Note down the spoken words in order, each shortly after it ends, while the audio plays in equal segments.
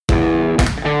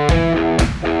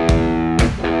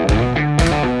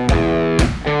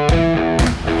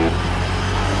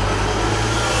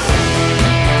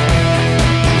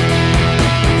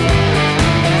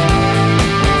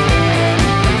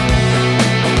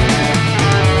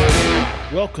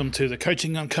welcome to the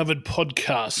Coaching Uncovered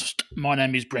podcast. My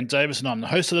name is Brent Davis and I'm the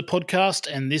host of the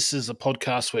podcast, and this is a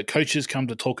podcast where coaches come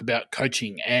to talk about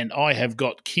coaching. And I have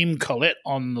got Kim Collett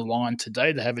on the line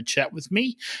today to have a chat with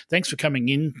me. Thanks for coming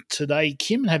in today,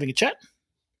 Kim, and having a chat.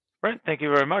 Brent, thank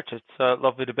you very much. It's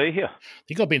lovely to be here. I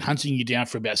think I've been hunting you down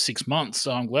for about 6 months,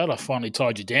 so I'm glad I finally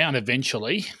tied you down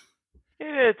eventually.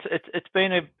 Yeah, it's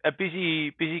been a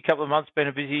busy couple of months. Been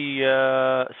a busy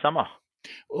summer.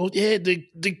 Well, yeah, the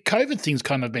COVID thing's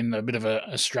kind of been a bit of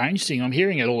a strange thing. I'm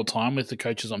hearing it all the time with the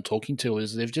coaches I'm talking to.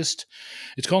 Is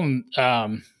it's gone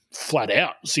flat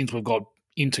out since we've got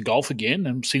into golf again,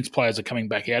 and since players are coming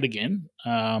back out again.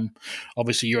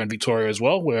 Obviously, you're in Victoria as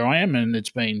well, where I am, and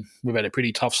we've had a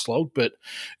pretty tough slog. But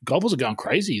golfers are going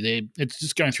crazy. It's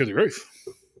just going through the roof.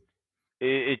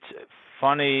 It's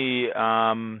funny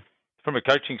from a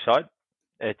coaching side.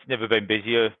 It's never been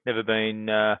busier. Never been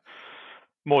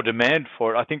more demand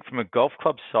for it. I think from a golf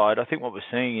club side, I think what we're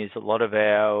seeing is a lot of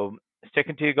our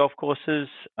second tier golf courses,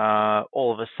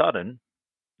 all of a sudden,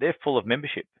 they're full of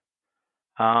membership.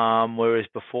 Whereas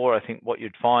before, I think what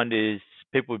you'd find is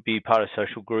people would be part of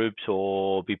social groups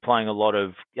or be playing a lot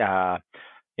of,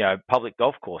 public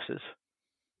golf courses.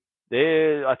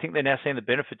 I think they're now seeing the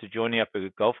benefits of joining up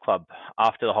a golf club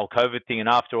after the whole COVID thing, and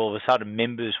after all of a sudden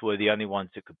members were the only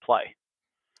ones that could play.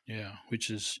 Yeah,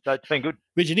 so it's been good.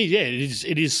 Which it is, yeah,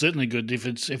 it is certainly good. If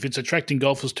it's attracting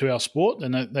golfers to our sport,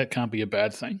 then that can't be a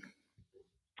bad thing.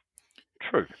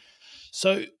 True.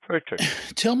 So, very true.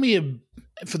 Tell me,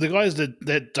 for the guys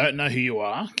that don't know who you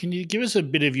are, can you give us a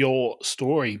bit of your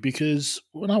story? Because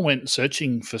when I went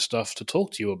searching for stuff to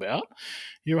talk to you about,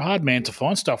 you're a hard man to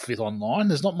find stuff with online.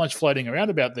 There's not much floating around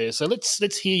about there. So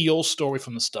let's hear your story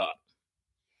from the start.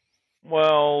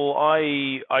 Well,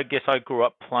 I guess I grew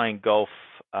up playing golf,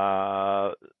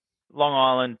 Long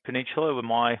Island Peninsula were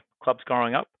my clubs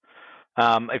growing up.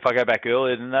 If I go back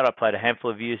earlier than that, I played a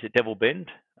handful of years at Devil Bend,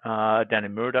 down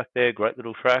in Muridock there, great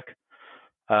little track.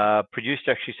 Produced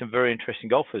actually some very interesting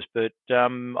golfers, but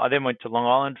I then went to Long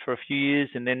Island for a few years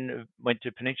and then went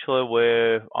to Peninsula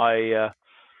where I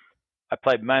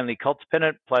played mainly Colts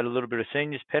pennant, played a little bit of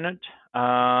seniors pennant,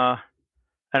 and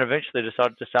eventually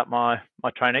decided to start my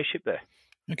traineeship there.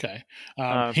 Okay.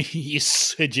 You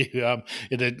said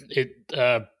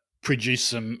it produced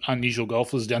some unusual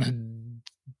golfers down at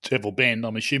Devil Bend.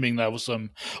 I'm assuming there were some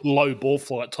low ball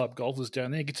flight type golfers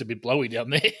down there. It gets a bit blowy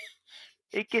down there.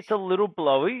 It gets a little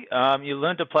blowy. You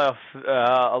learn to play off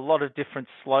a lot of different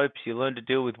slopes. You learn to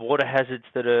deal with water hazards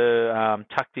that are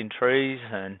tucked in trees,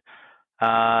 and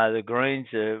the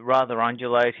greens are rather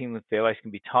undulating. The fairways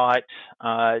can be tight.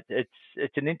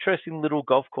 It's an interesting little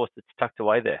golf course that's tucked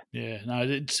away there. Yeah, no,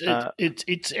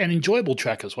 it's an enjoyable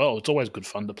track as well. It's always good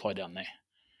fun to play down there.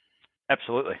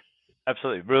 Absolutely.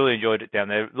 Really enjoyed it down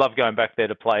there. Love going back there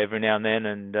to play every now and then,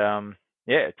 and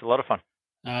it's a lot of fun.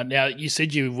 Now, you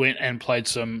said you went and played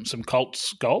some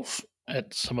Colts golf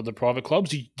at some of the private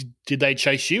clubs. Did they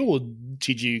chase you, or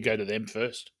did you go to them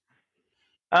first?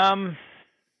 Actually,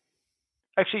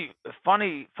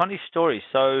 funny story.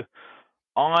 So,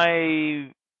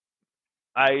 I,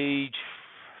 age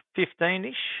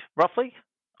 15-ish, roughly,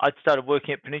 I'd started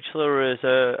working at Peninsula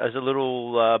as a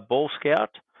little ball scout.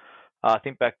 I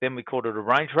think back then we called it a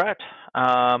range rat,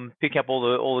 picking up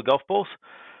all the golf balls.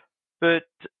 But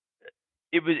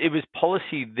it was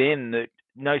policy then that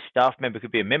no staff member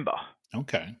could be a member.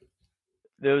 Okay.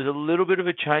 There was a little bit of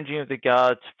a changing of the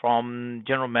guards from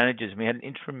general managers. We had an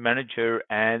interim manager,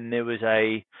 and there was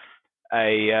a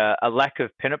lack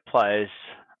of pennant players,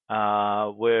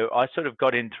 where I sort of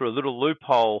got in through a little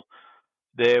loophole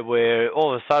there, where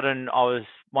all of a sudden I was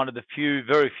one of the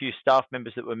very few staff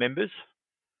members that were members.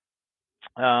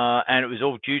 And it was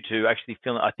all due to actually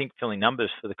filling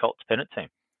numbers for the Colts pennant team.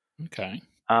 Okay.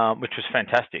 Which was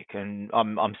fantastic, and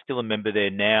I'm still a member there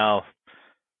now.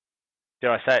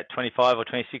 Dare I say it, 25 or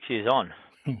 26 years on.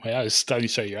 Wow, it's starting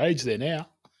to show your age there now.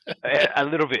 A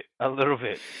little bit.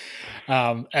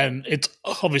 And it's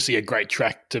obviously a great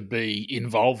track to be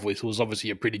involved with. It was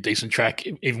obviously a pretty decent track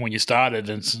even when you started,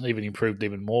 and it's even improved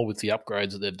even more with the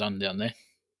upgrades that they've done down there.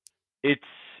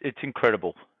 It's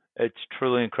incredible. It's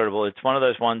truly incredible. It's one of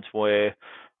those ones where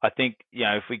I think,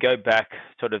 if we go back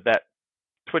sort of that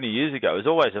 20 years ago, it was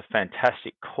always a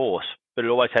fantastic course, but it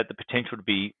always had the potential to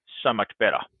be so much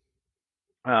better.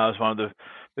 It was one of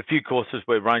the few courses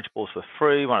where range balls were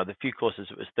free, one of the few courses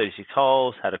that was 36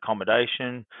 holes, had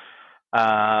accommodation,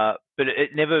 but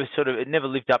it never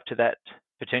lived up to that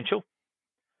potential.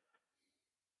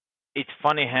 It's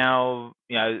funny how,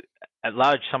 a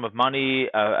large sum of money,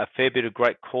 a fair bit of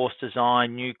great course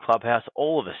design, new clubhouse,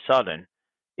 all of a sudden,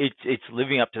 it's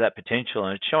living up to that potential,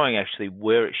 and it's showing actually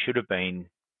where it should have been,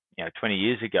 20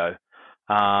 years ago.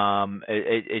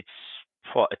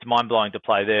 It's mind blowing to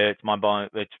play there. It's mind blowing.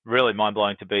 It's really mind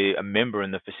blowing to be a member,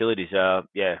 and the facilities are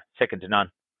second to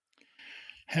none.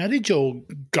 How did your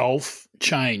golf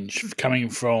change coming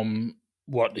from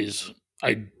what is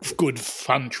a good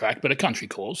fun track, but a country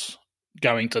course,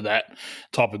 going to that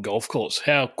type of golf course?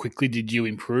 How quickly did you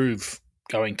improve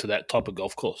going to that type of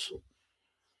golf course?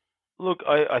 Look,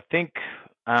 I think,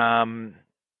 funny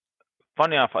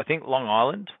enough, I think Long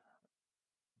Island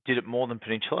did it more than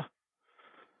Peninsula.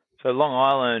 So Long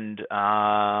Island,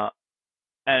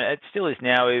 and it still is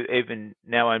now, even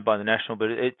now owned by the National, but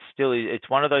it's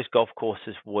one of those golf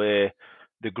courses where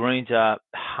the greens are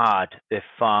hard, they're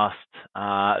fast,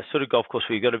 sort of golf course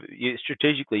where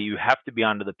strategically you have to be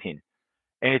under the pin.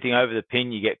 Anything over the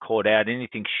pin, you get caught out.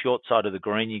 Anything short side of the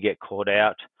green, you get caught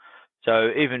out.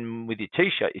 So even with your tee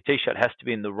shot has to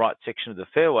be in the right section of the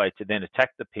fairway to then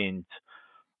attack the pins.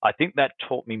 I think that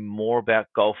taught me more about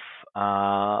golf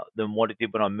than what it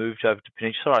did when I moved over to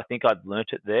Peninsula. I think I'd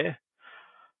learnt it there.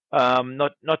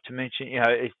 Not to mention,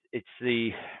 it's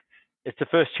the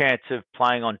first chance of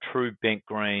playing on true bent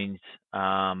greens.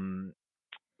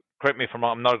 Correct me if I'm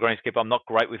wrong. I'm not a greenskeeper. I'm not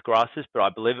great with grasses, but I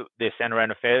believe they're centre around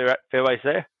the fairways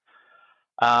there.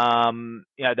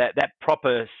 That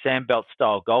proper sandbelt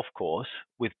style golf course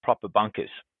with proper bunkers.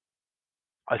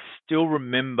 I still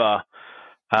remember,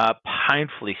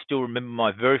 painfully,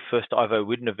 my very first Ivo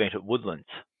Widden event at Woodlands,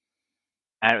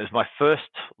 and it was my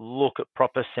first look at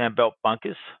proper sandbelt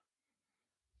bunkers.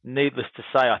 Needless to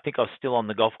say, I think I was still on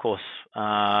the golf course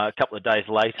a couple of days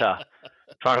later,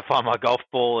 trying to find my golf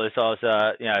ball as I was,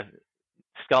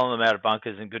 sculling them out of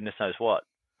bunkers and goodness knows what.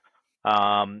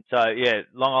 Long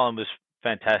Island was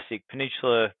fantastic.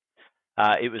 Peninsula,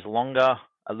 it was longer,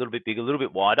 a little bit bigger, a little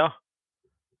bit wider.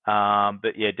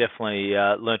 But yeah, definitely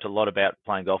learnt a lot about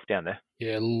playing golf down there.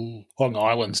 Yeah, Long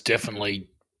Island's definitely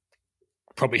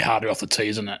probably harder off the tee,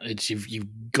 isn't it?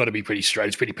 You've got to be pretty straight.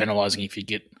 It's pretty penalising if you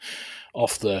get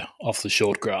off the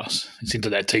short grass. It's into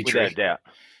that tee tree. Without a doubt.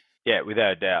 Yeah,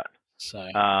 without a doubt. So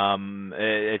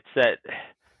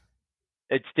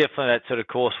it's definitely that sort of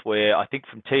course where I think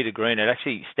from tee to green, it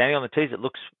actually, standing on the tees, it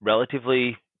looks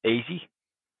relatively easy.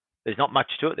 There's not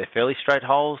much to it. They're fairly straight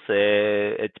holes.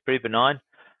 It's pretty benign.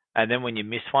 And then when you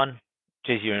miss one,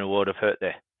 geez, you're in a world of hurt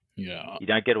there. Yeah, you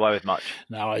don't get away with much.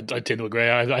 No, I tend to agree.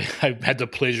 I had the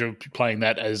pleasure of playing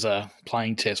that as a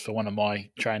playing test for one of my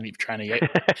training,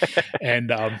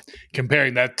 and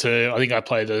comparing that to, I think I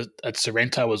played at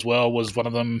Sorrento as well, was one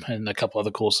of them, and a couple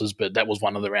other courses, but that was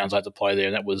one of the rounds I had to play there,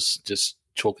 and that was just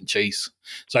chalk and cheese.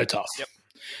 So tough. Yep.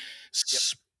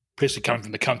 Especially coming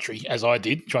from the country, as I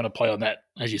did, trying to play on that,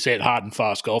 as you said, hard and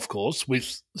fast golf course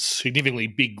with significantly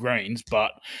big greens,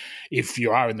 but if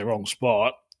you are in the wrong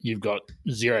spot, you've got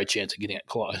zero chance of getting it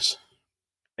close.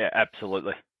 Yeah,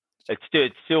 absolutely. It's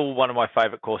still one of my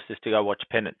favourite courses to go watch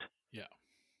Pennant. Yeah.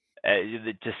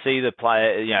 To see the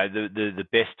player, the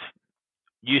best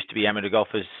used to be amateur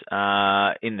golfers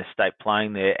in the state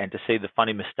playing there, and to see the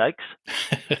funny mistakes,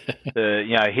 hit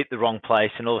the wrong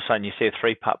place, and all of a sudden you see a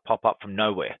 3-putt pop up from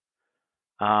nowhere.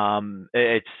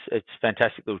 It's a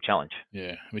fantastic little challenge.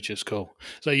 Yeah, which is cool.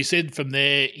 So you said from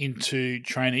there into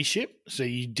traineeship. So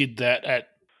you did that at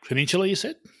Peninsula, you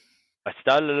said? I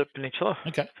started at Peninsula.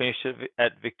 Okay. Finished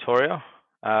at Victoria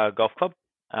Golf Club.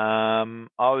 I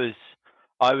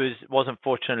wasn't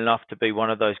fortunate enough to be one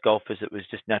of those golfers that was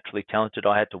just naturally talented.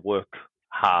 I had to work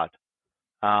hard.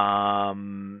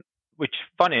 Which,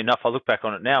 funny enough, I look back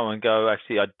on it now and go,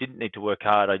 actually, I didn't need to work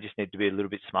hard. I just need to be a little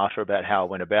bit smarter about how I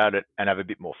went about it and have a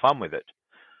bit more fun with it.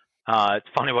 It's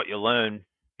funny what you learn,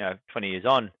 20 years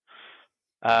on.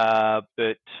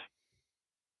 But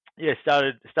yeah,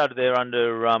 started there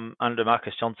under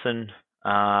Marcus Johnson.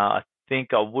 I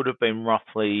think I would have been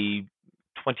roughly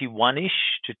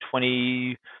 21-ish to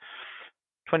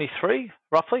 23,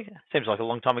 roughly. Seems like a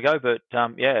long time ago, but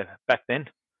back then.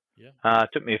 Yeah. It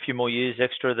took me a few more years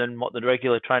extra than what the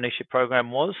regular traineeship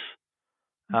program was,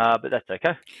 but that's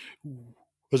okay.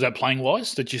 Was that playing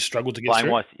wise that you struggled to get playing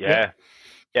through? Wise, yeah.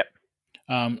 Yep.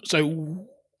 So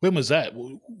when was that?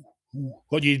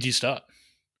 What year did you start?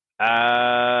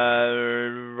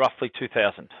 Roughly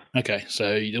 2000. Okay,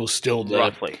 so it was still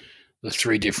the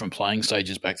 3 different playing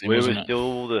stages back then, wasn't it? We were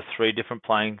still the 3 different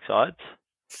playing sides.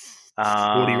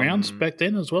 40 rounds back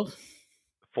then as well?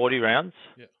 40 rounds.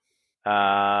 Yeah.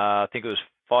 I think it was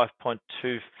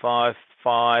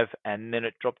 5.255, and then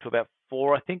it dropped to about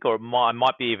 4, I think, or I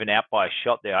might be even out by a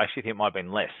shot there. I actually think it might have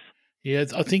been less. Yeah,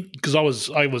 I think because I was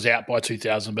out by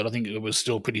 2000, but I think it was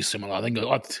still pretty similar. I think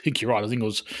you're right. I think it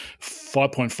was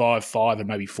 5.55 and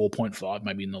maybe 4.5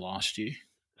 maybe in the last year.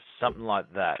 Something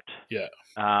like that. Yeah.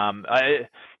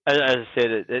 As I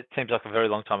said, it seems like a very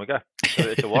long time ago. So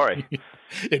it's a worry.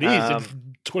 It is. It's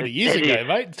 20 years it ago, is.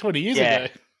 mate. 20 years Yeah,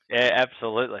 ago. yeah,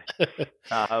 absolutely.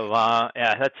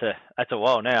 Yeah, that's a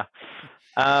while now.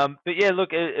 But yeah,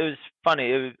 look, it was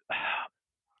funny.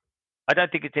 I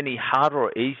don't think it's any harder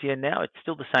or easier now. It's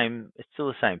still the same. It's still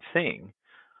the same thing.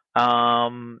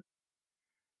 Um,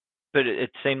 but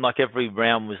it seemed like every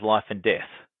round was life and death.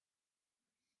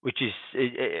 Which is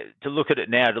to look at it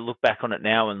now, to look back on it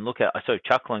now, and I sort of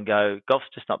chuckle and go, golf's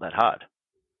just not that hard.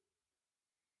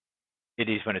 It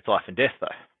is when it's life and death, though.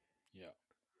 Yeah.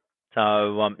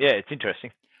 So yeah, it's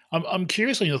interesting. I'm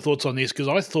curious on your thoughts on this because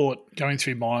I thought going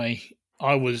through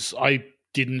I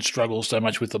didn't struggle so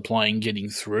much with the playing getting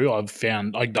through. I've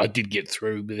found I did get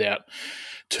through without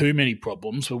too many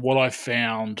problems, but what I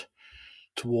found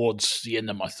towards the end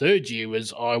of my third year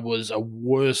was I was a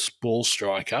worse ball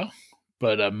striker,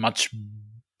 but a much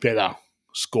better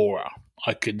scorer.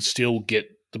 I could still get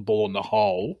the ball in the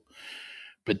hole,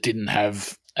 but didn't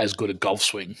have as good a golf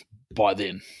swing by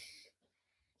then,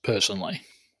 personally.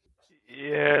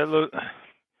 Yeah, look,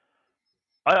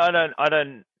 I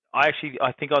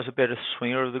think I was a better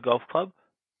swinger of the golf club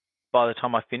by the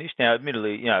time I finished. Now,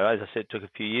 admittedly, as I said, it took a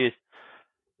few years.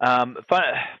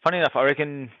 Funny enough, I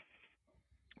reckon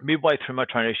midway through my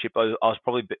traineeship, I was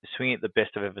probably swinging it the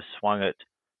best I've ever swung it,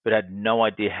 but had no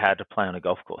idea how to play on a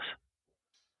golf course.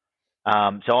 So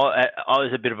I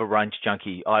was a bit of a range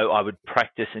junkie. I would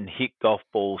practice and hit golf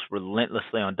balls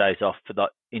relentlessly on days off for the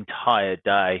entire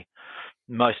day.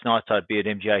 Most nights I'd be at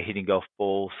MGA hitting golf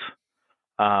balls.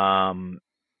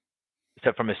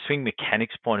 So from a swing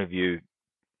mechanics point of view,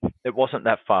 it wasn't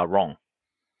that far wrong.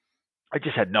 I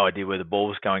just had no idea where the ball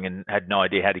was going and had no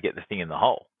idea how to get the thing in the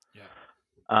hole. Yeah.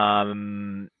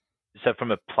 So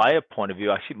from a player point of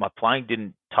view, actually, my playing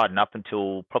didn't tighten up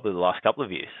until probably the last couple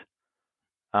of years.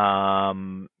 But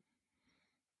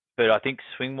I think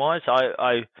swing wise,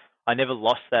 I never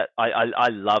lost that. I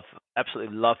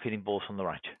absolutely love hitting balls on the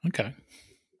range. Okay.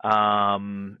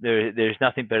 There's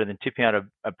nothing better than tipping out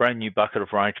a brand new bucket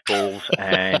of range balls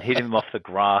and hitting them off the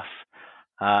grass.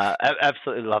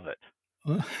 Absolutely love it.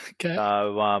 Okay.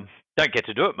 So don't get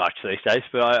to do it much these days,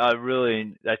 but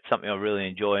that's something I really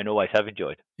enjoy and always have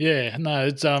enjoyed. Yeah, no,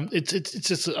 it's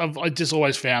just I just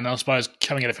always found, I suppose,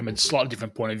 coming at it from a slightly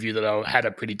different point of view, that I had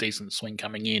a pretty decent swing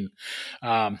coming in.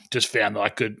 Just found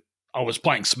that I was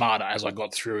playing smarter as I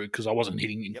got through because I wasn't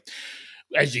hitting. Yep.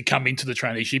 As you come into the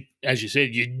traineeship, as you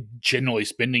said, you're generally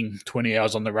spending 20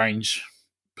 hours on the range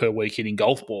per week hitting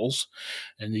golf balls,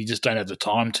 and you just don't have the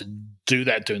time to do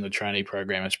that during the trainee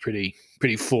program. It's pretty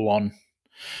full on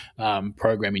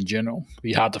program in general. It'd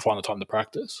be hard to find the time to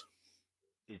practice.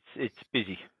 It's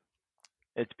busy.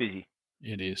 It's busy.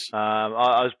 It is. I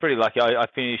was pretty lucky. I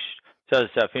finished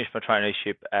my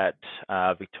traineeship at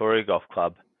Victoria Golf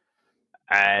Club,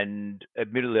 and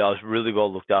admittedly, I was really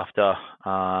well looked after.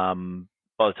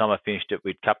 By the time I finished it,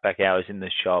 we'd cut back hours in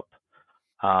the shop,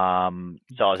 so I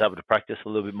was able to practice a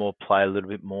little bit more, play a little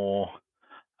bit more,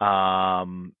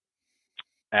 and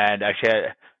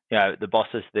actually, the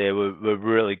bosses there were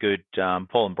really good.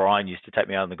 Paul and Brian used to take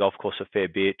me out on the golf course a fair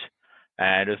bit.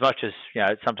 And as much as,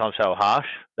 sometimes they were harsh,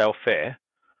 they were fair.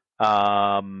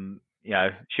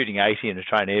 Shooting 80 in a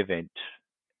trainee event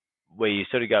where you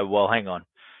sort of go, well, hang on,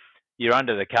 you're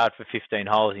under the card for 15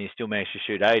 holes and you still manage to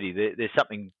shoot 80. There's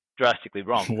something drastically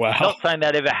wrong. Wow. Not saying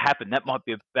that ever happened. That might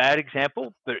be a bad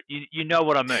example, but you know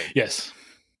what I mean. Yes.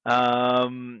 So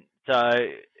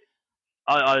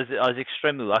I was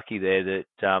extremely lucky there that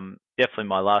definitely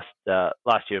my last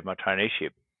year of my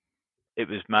traineeship, it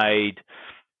was made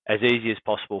as easy as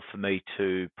possible for me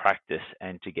to practice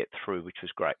and to get through, which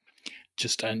was great.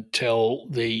 Just don't tell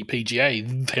the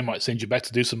PGA. They might send you back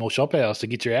to do some more shop hours to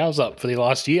get your hours up for the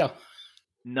last year.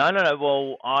 No.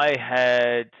 Well, I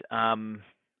had, don't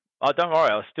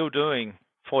worry, I was still doing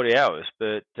 40 hours,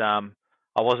 but I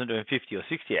wasn't doing 50 or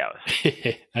 60 hours.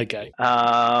 Okay.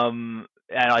 And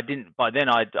I didn't, by then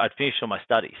I'd finished all my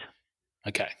studies.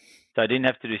 Okay. So I didn't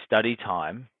have to do study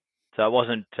time. So it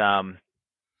wasn't a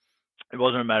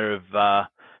matter of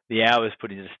the hours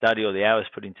put into study or the hours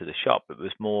put into the shop. It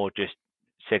was more just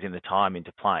setting the time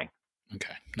into playing.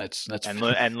 Okay, that's and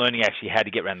learning actually how to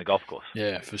get around the golf course.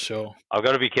 Yeah, for sure. I've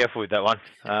got to be careful with that one.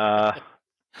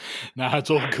 No, it's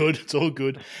all good. It's all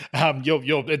good.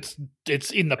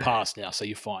 It's in the past now, so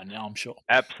you're fine now, I'm sure.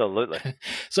 Absolutely.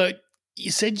 So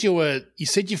you said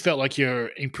you felt like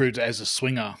you're improved as a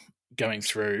swinger going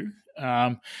through.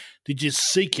 Did you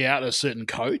seek out a certain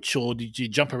coach, or did you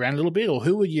jump around a little bit, or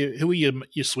who were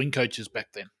your swing coaches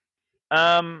back then?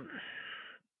 Um,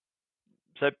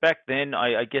 so back then,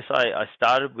 I guess I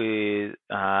started with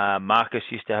Marcus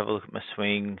used to have a look at my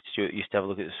swing. Stuart used to have a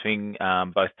look at the swing,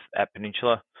 both at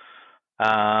Peninsula.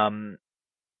 Um,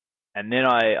 and then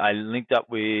I linked up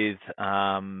with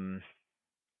Rowan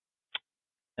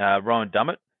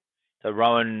Dummett. So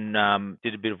Rowan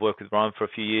did a bit of work with Rowan for a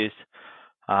few years.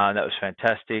 That was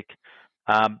fantastic.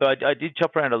 But I did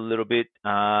chop around a little bit.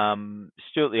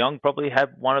 Stuart Leong probably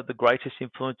had one of the greatest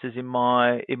influences in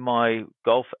my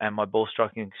golf and my ball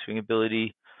striking and swing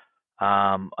ability.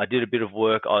 I did a bit of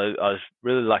work. I was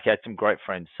really lucky. I had some great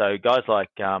friends. So guys like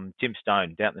Tim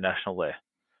Stone down at the National there.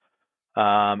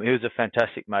 He was a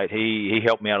fantastic mate. He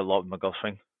helped me out a lot with my golf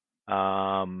swing.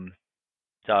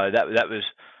 So that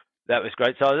was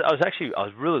great. So I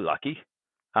was really lucky.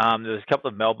 There was a couple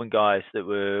of Melbourne guys that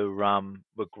were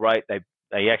great.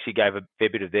 They actually gave a fair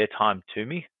bit of their time to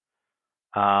me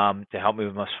to help me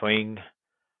with my swing.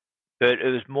 But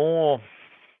it was more.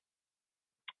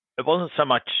 It wasn't so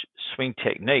much swing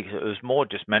technique. It was more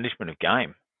just management of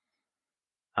game.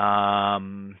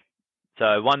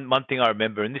 So one thing I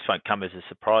remember, and this won't come as a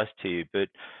surprise to you, but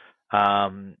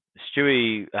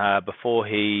Stewie, before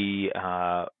he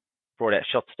brought out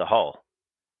shots to hole,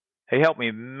 he helped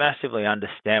me massively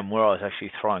understand where I was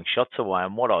actually throwing shots away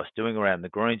and what I was doing around the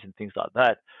greens and things like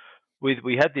that.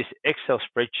 We had this Excel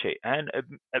spreadsheet, and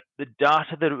the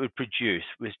data that it would produce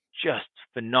was just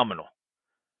phenomenal.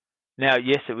 Now,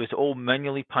 yes, it was all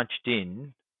manually punched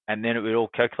in, and then it would all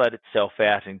calculate itself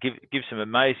out and give some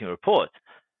amazing reports.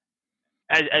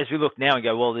 As we look now and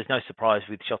go, well, there's no surprise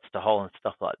with shots to hole and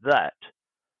stuff like that.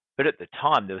 But at the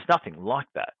time, there was nothing like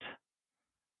that.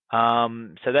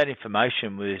 So that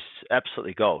information was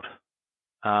absolutely gold.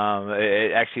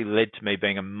 It actually led to me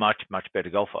being a much, much better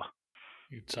golfer.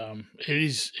 It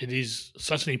is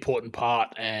such an important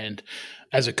part, and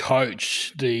as a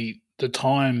coach, the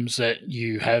times that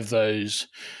you have those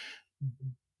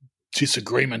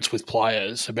disagreements with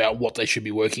players about what they should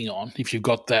be working on, if you've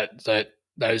got that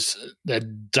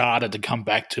data to come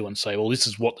back to and say, well, this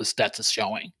is what the stats are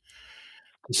showing,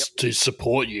 yep, to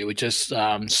support you, it just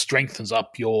strengthens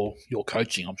up your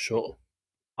coaching, I'm sure.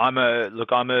 I'm a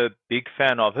big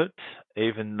fan of it,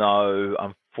 even though,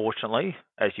 unfortunately,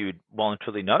 as you would well and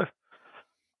truly know,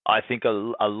 I think a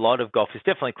lot of golfers,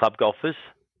 definitely club golfers,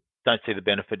 don't see the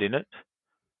benefit in it,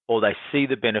 or they see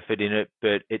the benefit in it,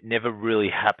 but it never really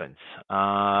happens,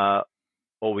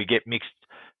 or we get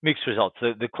mixed results.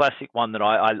 The classic one that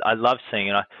I love seeing,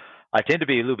 and I tend to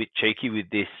be a little bit cheeky with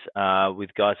this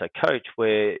with guys I coach,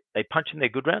 where they punch in their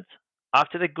good rounds.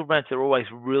 After their good rounds, they're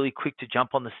always really quick to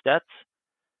jump on the stats.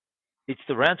 It's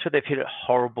the rounds where they've hit it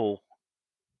horrible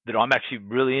that I'm actually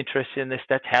really interested in their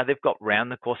stats, how they've got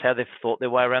round the course, how they've thought their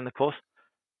way around the course.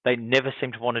 They never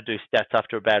seem to want to do stats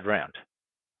after a bad round.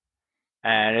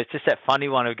 And it's just that funny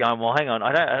one of going, well, hang on,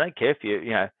 I don't care if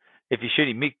if you're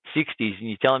shooting mid 60s and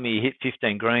you're telling me you hit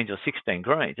 15 greens or 16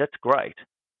 greens, that's great.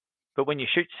 But when you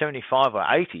shoot 75 or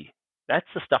 80, that's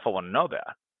the stuff I want to know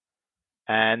about.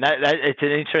 And that it's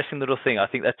an interesting little thing. I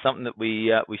think that's something that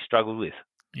we struggle with.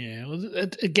 Yeah, well,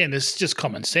 again, it's just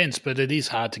common sense, but it is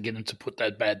hard to get them to put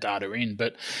that bad data in.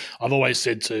 But I've always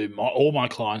said to all my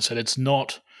clients that it's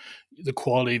not the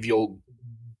quality of your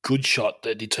good shot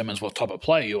that determines what type of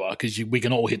player you are, because we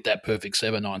can all hit that perfect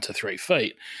 7 9 to 3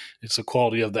 feet. It's the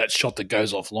quality of that shot that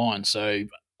goes offline. So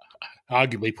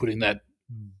arguably putting that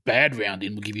bad round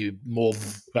in will give you more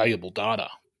valuable data.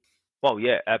 Well,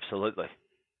 yeah, absolutely.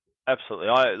 Absolutely.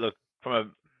 I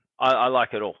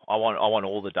like it all. I want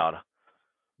all the data.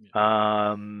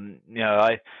 Yeah.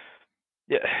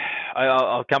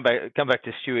 I'll come back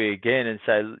to Stewie again and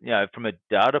say, from a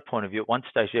data point of view, at one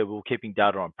stage we were keeping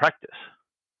data on practice,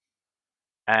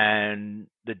 and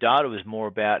the data was more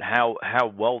about how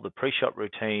well the pre-shot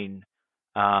routine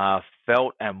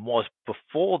felt and was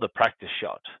before the practice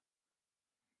shot.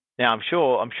 Now, I'm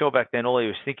sure back then all he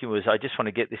was thinking was, I just want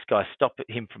to get this guy, stop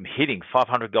him from hitting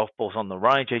 500 golf balls on the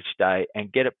range each day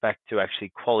and get it back to actually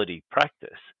quality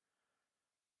practice.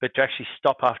 But to actually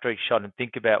stop after each shot and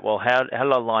think about, well, how did I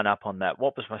line up on that?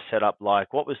 What was my setup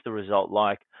like? What was the result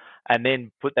like? And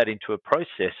then put that into a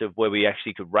process of where we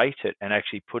actually could rate it and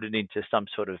actually put it into some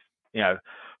sort of,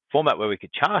 format where we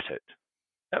could chart it.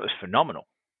 That was phenomenal.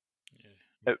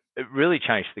 Yeah. It really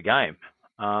changed the game.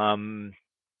 And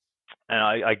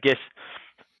I guess,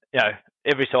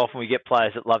 every so often we get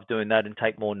players that love doing that and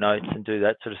take more notes and do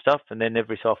that sort of stuff. And then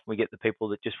every so often we get the people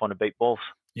that just want to beat balls.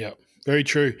 Yeah, very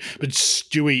true. But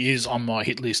Stewie is on my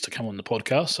hit list to come on the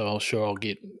podcast, so I'll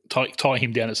get tie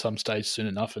him down at some stage soon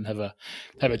enough and have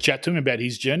a chat to him about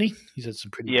his journey. He's had some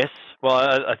pretty. Yes, well,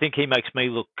 I think he makes me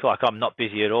look like I'm not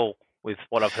busy at all with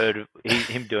what I've heard of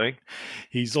him doing.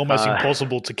 He's almost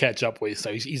impossible to catch up with,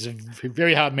 so he's a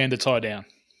very hard man to tie down.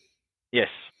 Yes,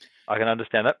 I can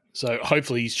understand that. So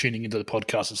hopefully he's tuning into the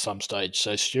podcast at some stage.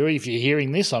 So Stewie, if you're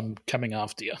hearing this, I'm coming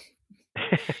after you.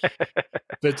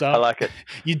 But I like it.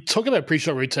 You talk about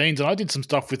pre-shot routines, and I did some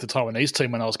stuff with the Taiwanese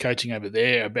team when I was coaching over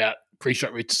there about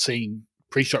pre-shot routine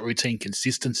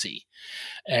consistency.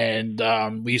 And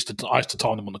I used to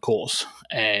time them on the course,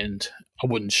 and I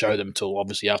wouldn't show them until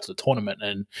obviously after the tournament.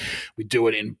 And we do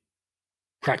it in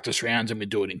practice rounds and we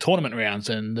do it in tournament rounds,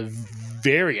 and the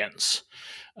variance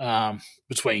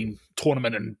between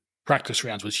tournament and practice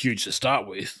rounds was huge to start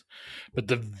with, but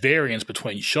the variance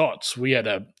between shots, we had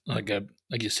like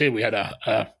you said, we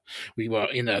were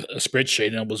in a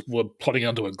spreadsheet and we're plotting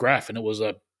onto a graph, and it was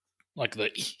like the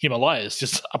Himalayas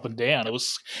just up and down. It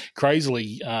was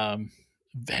crazily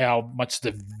how much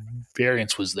the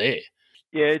variance was there.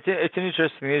 Yeah, it's an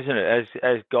interesting thing, isn't it?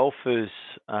 As golfers,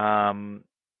 I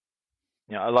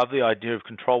love the idea of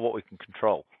control what we can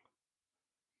control.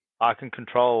 I can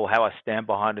control how I stand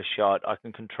behind a shot. I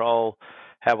can control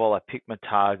how well I pick my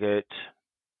target.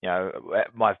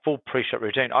 My full pre-shot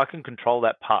routine. I can control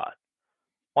that part.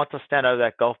 Once I stand over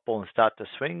that golf ball and start to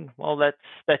swing, well, that's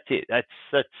it. That's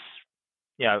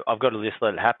I've got to just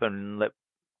let it happen and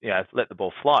let the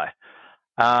ball fly.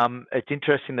 It's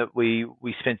interesting that we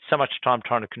spend so much time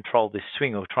trying to control this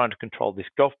swing or trying to control this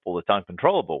golf ball that's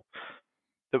uncontrollable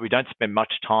that we don't spend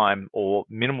much time or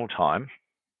minimal time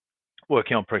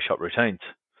working on pre-shot routines.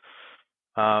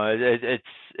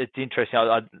 It's interesting.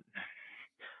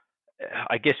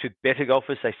 I guess with better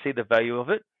golfers, they see the value of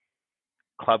it.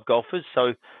 Club golfers.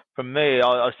 So for me,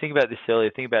 I was thinking about this earlier.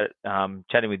 Thinking about it,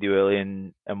 chatting with you earlier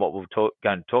and what we're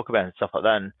going to talk about and stuff like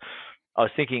that. And I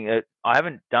was thinking that I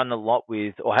haven't done a lot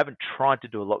with, or haven't tried to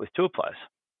do a lot with tour players.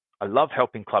 I love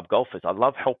helping club golfers. I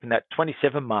love helping that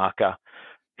 27 marker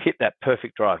hit that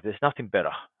perfect drive. There's nothing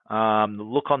better. The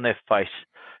look on their face.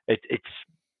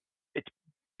 It's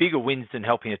bigger wins than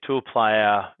helping a tour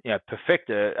player, perfect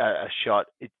a shot.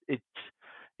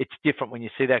 It's different when you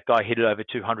see that guy hit it over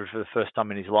 200 for the first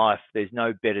time in his life. There's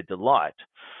no better delight.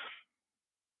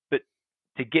 But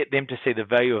to get them to see the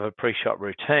value of a pre-shot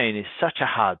routine is such a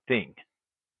hard thing.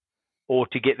 Or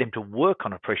to get them to work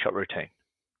on a pre-shot routine.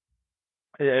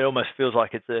 It almost feels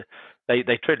like they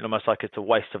treat it almost like it's a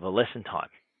waste of a lesson time.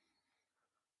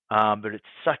 But it's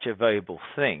such a valuable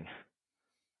thing.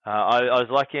 I was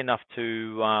lucky enough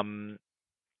to,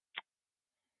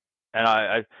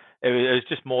 it was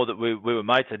just more that we were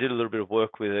mates. I did a little bit of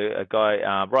work with a guy,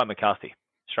 Ryan McCarthy,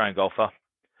 Australian golfer,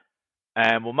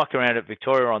 and we'll muck around at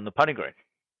Victoria on the putting green.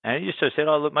 And he just sort of said,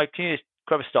 "Oh, look, mate, can you just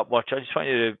grab a stopwatch? I just want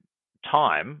you to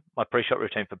time my pre-shot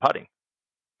routine for putting.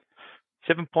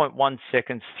 7.1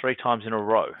 seconds 3 times in a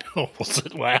row." Oh, was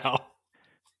it? Wow.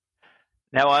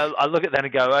 Now, I look at that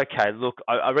and go, okay, look,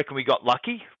 I reckon we got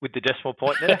lucky with the decimal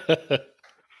point there.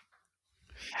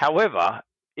 However,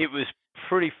 it was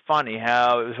pretty funny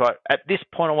how it was like, at this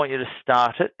point, I want you to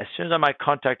start it. As soon as I make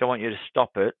contact, I want you to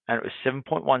stop it. And it was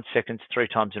 7.1 seconds 3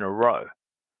 times in a row.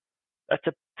 That's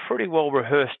a pretty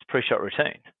well-rehearsed pre-shot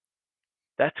routine.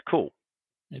 That's cool.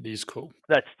 It is cool.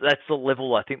 That's the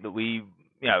level I think that we,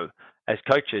 as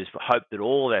coaches, hope that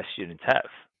all our students have.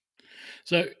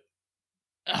 So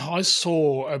I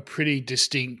saw a pretty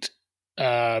distinct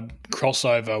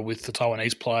crossover with the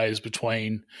Taiwanese players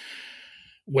between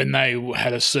when they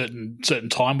had a certain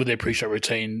time with their pre-shot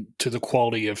routine to the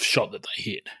quality of shot that they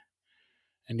hit.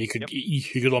 And you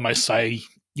could almost say,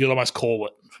 you'd almost call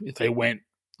it, if they went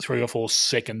 3 or 4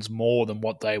 seconds more than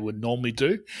what they would normally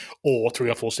do, or 3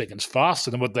 or 4 seconds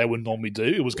faster than what they would normally do,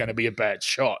 it was going to be a bad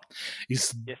shot.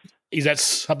 Is that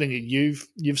something that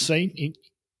you've seen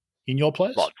in your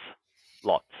players?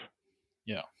 Lots.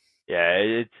 Yeah.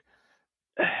 Yeah,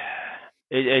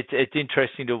 it's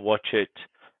interesting to watch it.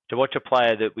 To watch a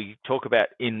player that we talk about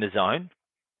in the zone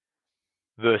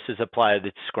versus a player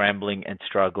that's scrambling and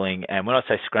struggling. And when I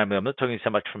say scrambling, I'm not talking so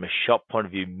much from a shot point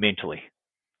of view mentally.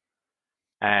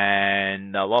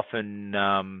 And they'll often,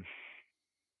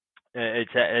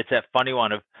 it's that funny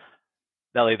one of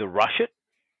they'll either rush it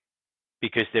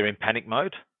because they're in panic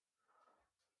mode,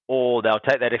 or they'll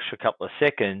take that extra couple of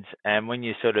seconds, and when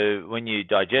you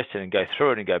digest it and go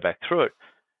through it and go back through it,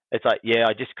 it's like, yeah,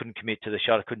 I just couldn't commit to the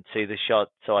shot. I couldn't see the shot.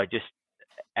 So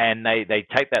and they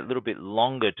take that little bit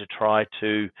longer to try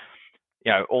to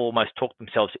almost talk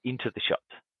themselves into the shot.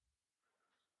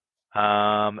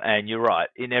 And you're right.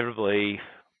 Inevitably,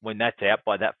 when that's out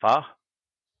by that far,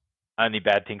 only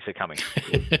bad things are coming.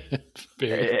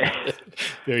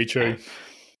 Very true.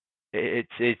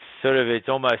 It's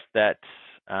almost that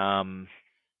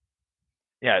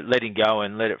letting go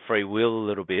and let it free wheel a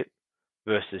little bit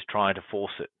versus trying to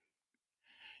force it.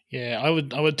 Yeah, I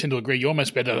would tend to agree. You're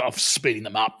almost better off speeding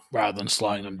them up rather than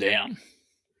slowing them down.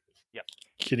 Yep.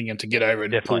 Getting them to get over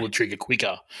it and pull the trigger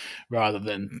quicker rather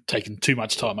than taking too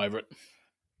much time over it.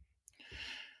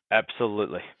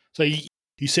 Absolutely. So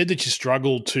you said that you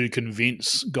struggle to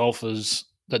convince golfers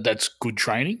that that's good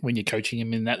training when you're coaching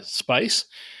them in that space.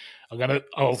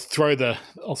 I'll throw the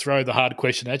hard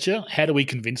question at you. How do we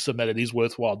convince them that it is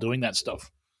worthwhile doing that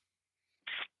stuff?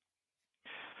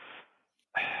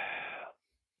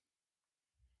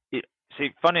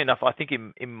 See, funny enough, I think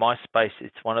in my space,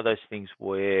 it's one of those things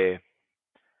where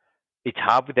it's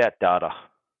hard without data.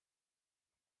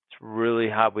 It's really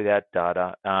hard without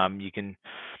data. You can,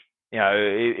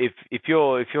 if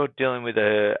you're dealing with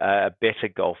a better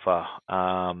golfer,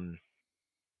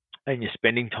 and you're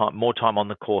spending more time on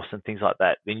the course and things like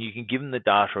that, then you can give them the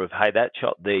data of, hey, that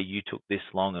shot there you took this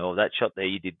long, or that shot there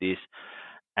you did this,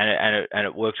 and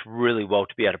it works really well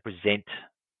to be able to present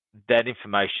that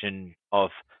information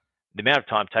of the amount of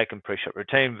time taken pre-shot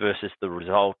routine versus the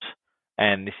result,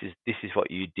 and this is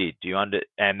what you did.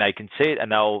 And they can see it,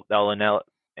 and they'll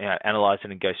analyze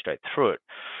it and go straight through it.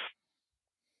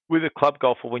 With a club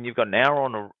golfer, when you've got an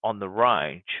hour on the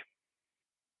range,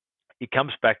 it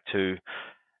comes back to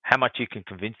how much you can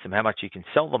convince them, how much you can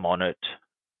sell them on it,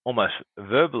 almost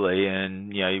verbally.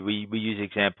 And we use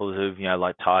examples of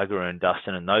like Tiger and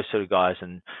Dustin and those sort of guys.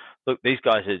 And look, these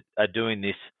guys are doing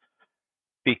this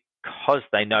because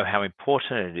they know how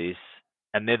important it is,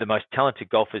 and they're the most talented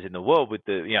golfers in the world with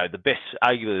the best,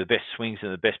 arguably the best swings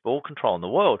and the best ball control in the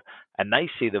world, and they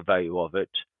see the value of it.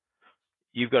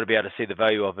 You've got to be able to see the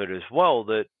value of it as well,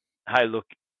 that, hey, look,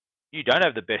 you don't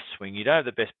have the best swing, you don't have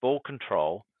the best ball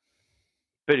control,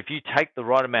 but if you take the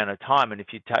right amount of time and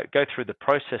if you go through the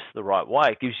process the right way,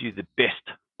 it gives you the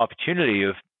best opportunity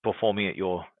of performing at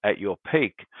your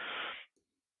peak.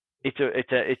 It's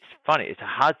funny. It's a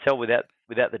hard sell without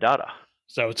the data.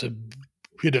 So it's a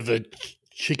bit of a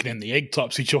chicken and the egg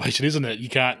type situation, isn't it? You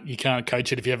can't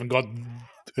coach it if you haven't got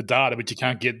the data, but you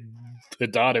can't get the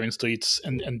data until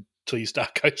you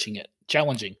start coaching it.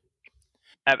 Challenging.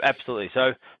 Absolutely.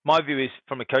 So my view is,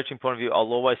 from a coaching point of view,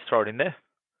 I'll always throw it in there.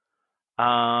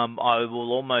 I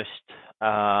will almost.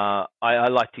 I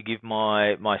like to give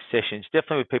my sessions,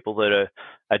 definitely with people that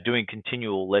are doing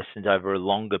continual lessons over a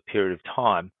longer period of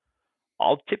time.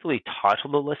 I'll typically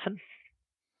title the lesson.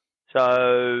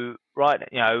 So, right,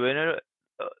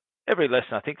 every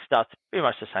lesson I think starts pretty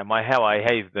much the same way. How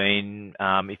you've been,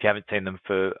 if you haven't seen them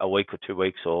for a week or 2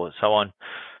 weeks or so on.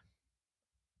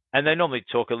 And they normally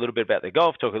talk a little bit about their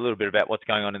golf, talk a little bit about what's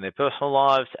going on in their personal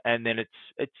lives, and then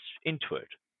it's into it.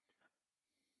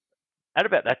 At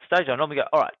about that stage, I normally go,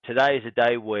 all right, today is a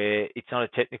day where it's not a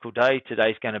technical day.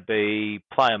 Today's going to be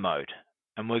player mode,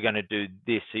 and we're going to do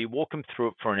this. So you walk them through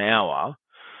it for an hour,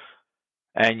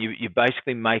 and you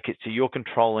basically make it so you're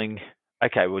controlling,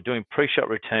 okay, we're doing pre-shot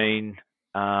routine,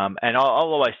 and I'll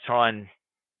always try and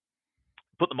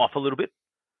put them off a little bit.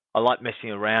 I like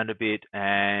messing around a bit,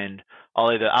 and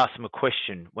I'll either ask them a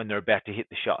question when they're about to hit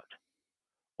the shot,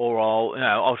 or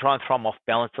I'll try and throw them off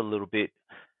balance a little bit,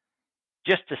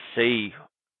 just to see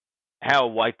how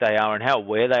awake they are and how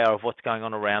aware they are of what's going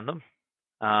on around them,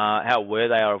 how aware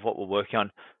they are of what we're working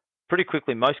on. Pretty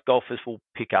quickly, most golfers will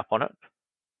pick up on it.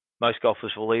 Most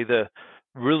golfers will either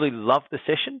really love the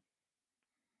session,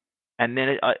 and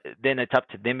then it's up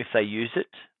to them if they use it.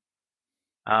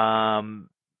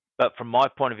 But from my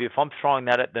point of view, if I'm throwing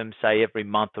that at them, say, every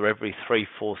month or every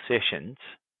 3-4 sessions,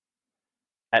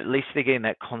 at least they're getting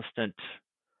that constant,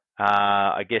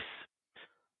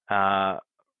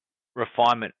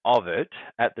 refinement of it.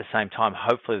 At the same time,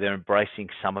 hopefully they're embracing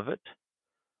some of it.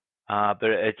 But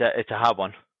it's a hard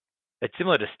one. It's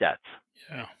similar to stats.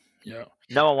 Yeah.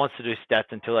 No one wants to do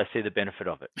stats until they see the benefit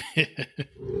of it.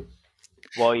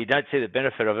 Well, you don't see the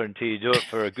benefit of it until you do it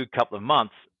for a good couple of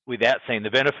months without seeing the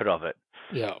benefit of it.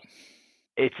 Yeah.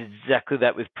 It's exactly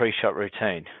that with pre-shot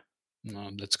routine. No,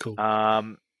 that's cool.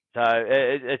 So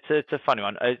it's a funny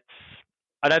one.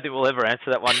 I don't think we'll ever answer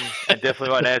that one, and definitely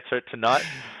won't answer it tonight.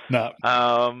 No.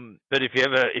 But if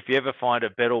you ever find a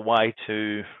better way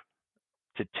to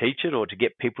teach it or to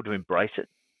get people to embrace it,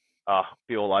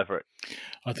 be all over it.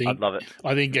 I'd love it.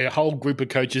 I think a whole group of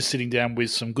coaches sitting down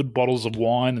with some good bottles of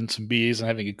wine and some beers and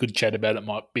having a good chat about it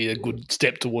might be a good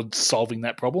step towards solving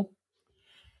that problem.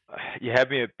 You have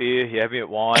me at beer, you have me at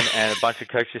wine, and a bunch of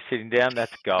coaches sitting down.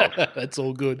 That's gold. That's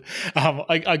all good.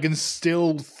 I can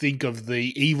still think of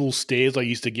the evil stares I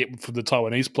used to get from the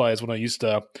Taiwanese players when I used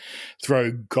to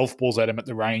throw golf balls at them at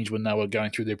the range when they were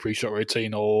going through their pre-shot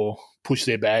routine or push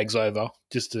their bags over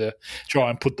just to try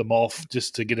and put them off,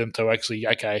 just to get them to actually,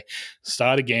 okay,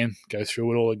 start again, go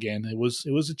through it all again. It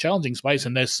was a challenging space,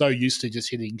 and they're so used to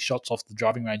just hitting shots off the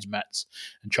driving range mats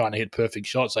and trying to hit perfect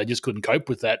shots. They just couldn't cope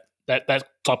with that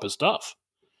type of stuff.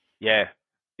 Yeah,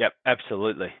 yep,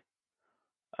 absolutely.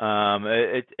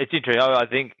 It's interesting. I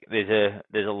think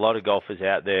there's a lot of golfers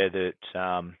out there that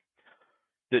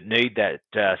need that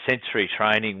sensory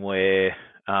training where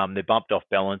they're bumped off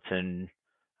balance and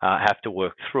have to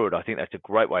work through it. I think that's a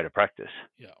great way to practice.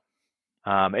 Yeah.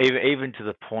 Even to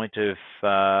the point of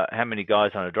how many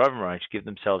guys on a driving range give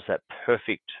themselves that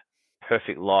perfect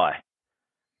lie.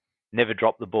 Never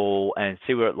drop the ball and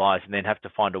see where it lies, and then have to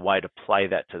find a way to play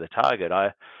that to the target.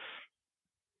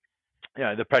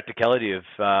 The practicality of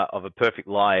a perfect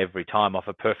lie every time off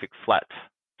a perfect flat,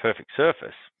 perfect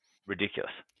surface,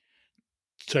 ridiculous.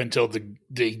 So until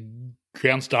the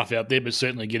ground staff out there, but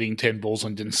certainly getting 10 balls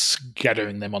and then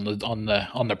scattering them on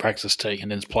the practice tee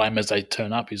and then play them as they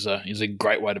turn up is a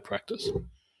great way to practice.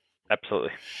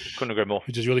 Absolutely, couldn't agree more.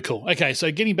 Which is really cool. Okay,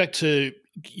 so getting back to,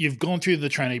 you've gone through the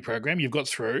trainee program, you've got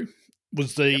through.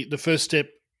 Was the first step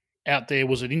out there?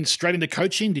 Was it straight into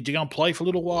coaching? Did you go and play for a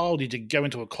little while? Did you go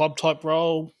into a club type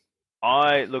role?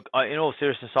 In all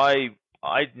seriousness, I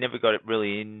never got it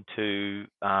really into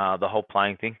the whole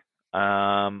playing thing.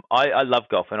 I love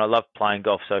golf and I love playing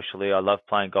golf socially. I love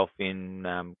playing golf in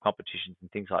competitions and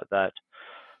things like that.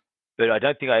 But I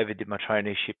don't think I ever did my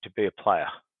traineeship to be a player.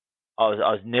 I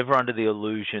was never under the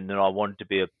illusion that I wanted to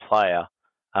be a player.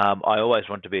 I always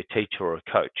wanted to be a teacher or a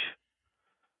coach.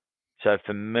 So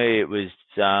for me, it was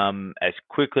as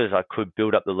quickly as I could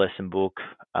build up the lesson book.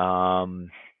 I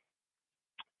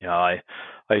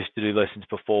used to do lessons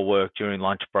before work, during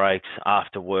lunch breaks,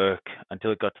 after work,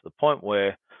 until it got to the point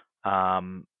where I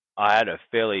had a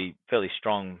fairly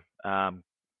strong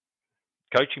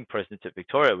coaching presence at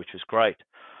Victoria, which was great.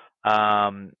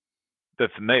 But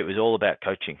for me, it was all about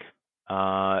coaching.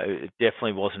 It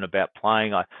definitely wasn't about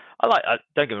playing. Don't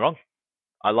get me wrong,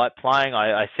 I like playing.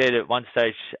 I said at one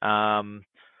stage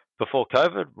before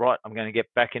COVID, right, I'm going to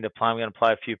get back into playing. I'm going to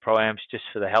play a few pro-ams just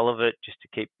for the hell of it, just to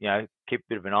keep a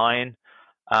bit of an eye in.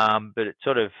 But it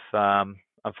sort of,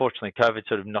 unfortunately, COVID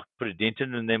sort of put a dent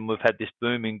in it, and then we've had this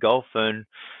boom in golf, and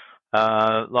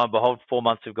lo and behold, 4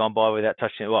 months have gone by without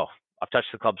touching it. Well, I've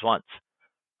touched the clubs once.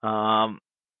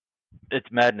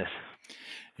 It's madness.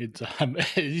 It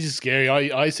is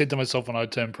scary. I said to myself when I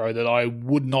turned pro that I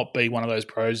would not be one of those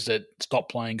pros that stopped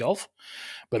playing golf,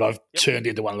 but I've turned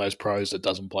into one of those pros that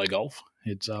doesn't play golf.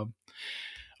 It's I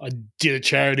did a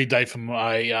charity day for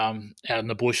my out in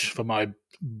the bush for my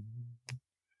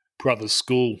brother's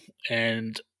school,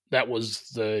 and that was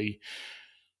the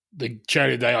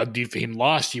charity day I did for him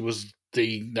last year.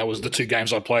 That was the 2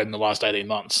 games I played in the last 18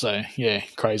 months. So yeah,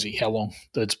 crazy how long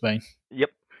that's been. Yep.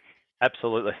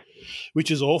 Absolutely. Which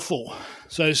is awful.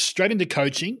 So straight into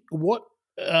coaching. What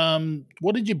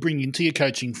did you bring into your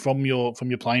coaching from your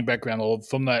playing background or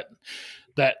from that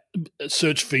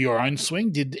search for your own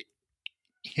swing? Did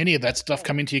any of that stuff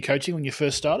come into your coaching when you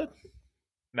first started?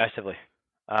 Massively.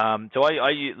 So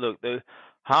I look,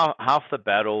 half the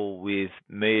battle with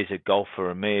me as a golfer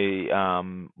and me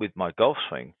with my golf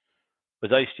swing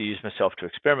was I used to use myself to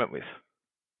experiment with.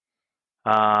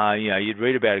 You'd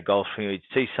read about a golf swing, you'd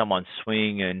see someone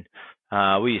swing, and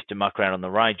we used to muck around on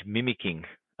the range mimicking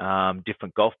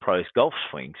different golf pros' golf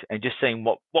swings and just seeing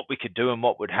what we could do and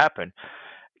what would happen.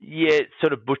 Yeah, it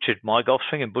sort of butchered my golf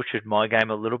swing and butchered my game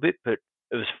a little bit, but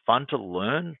it was fun to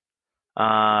learn.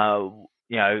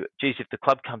 Geez, if the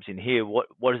club comes in here, what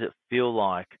does it feel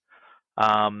like? So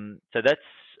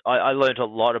I learned a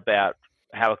lot about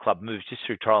how a club moves just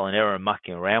through trial and error and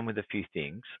mucking around with a few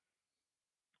things.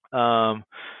 From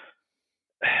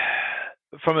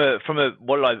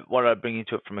what I bring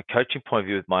into it from a coaching point of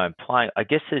view with my own playing, I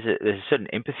guess there's a certain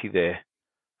empathy there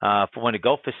for when a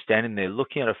golfer's standing there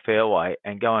looking at a fairway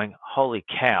and going, "Holy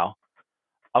cow,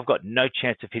 I've got no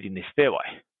chance of hitting this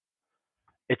fairway."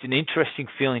 It's an interesting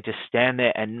feeling to stand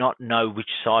there and not know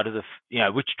which side of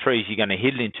which trees you're going to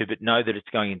hit it into, but know that it's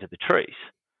going into the trees.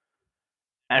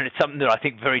 And it's something that I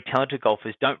think very talented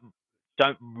golfers don't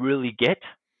really get.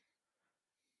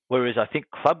 Whereas I think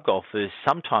club golfers,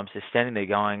 sometimes they're standing there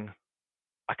going,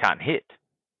 I can't hit.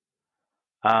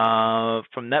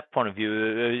 From that point of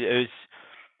view,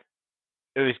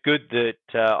 it was good that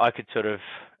I could sort of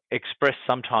express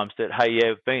sometimes that, hey,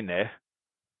 yeah, I've been there.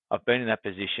 I've been in that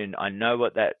position. I know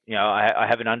what that, I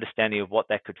have an understanding of what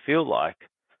that could feel like.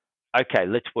 Okay,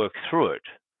 let's work through it.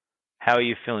 How are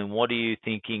you feeling? What are you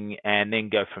thinking? And then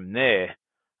go from there.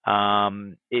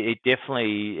 It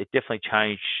definitely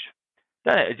changed.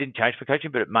 It didn't change for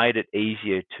coaching, but it made it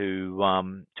easier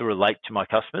to relate to my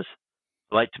customers,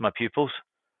 relate to my pupils,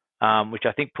 which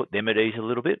I think put them at ease a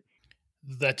little bit.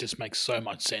 That just makes so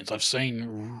much sense. I've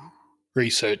seen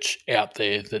research out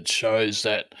there that shows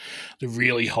that the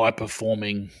really high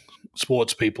performing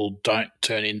sports people don't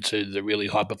turn into the really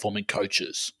high performing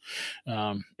coaches.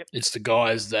 Yep. It's the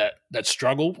guys that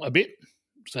struggle a bit.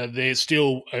 So they're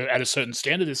still at a certain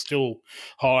standard. They're still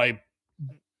high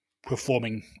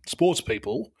performing sports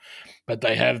people, but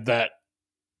they have that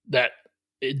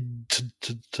it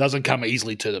doesn't come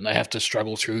easily to them. They have to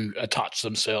struggle through a touch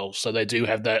themselves. So they do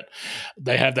have that.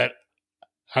 They have that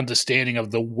understanding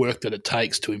of the work that it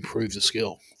takes to improve the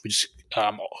skill, which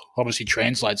obviously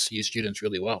translates to your students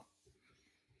really well.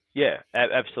 Yeah,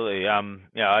 absolutely.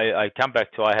 I come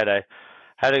back to I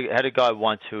had a guy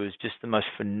once who was just the most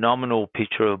phenomenal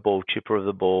pitcher of the ball, chipper of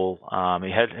the ball.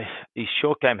 He had his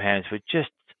short game hands were just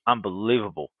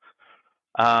unbelievable.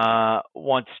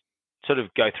 Once sort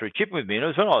of go through chipping with me, and it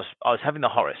was when I was having the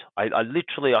horrors. I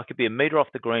literally I could be a meter off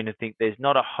the green and think there's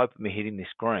not a hope of me hitting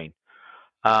this green.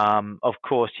 Of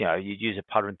course, you'd use a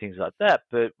putter and things like that,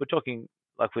 but we're talking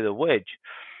like with a wedge.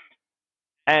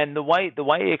 And the way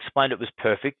he explained it was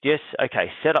perfect. Yes,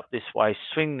 okay, set up this way,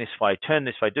 swing this way, turn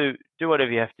this way, do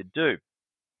whatever you have to do.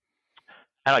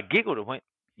 And I giggled and went,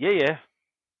 yeah,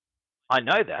 I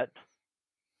know that.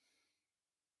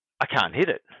 I can't hit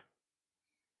it.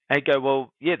 And he'd go,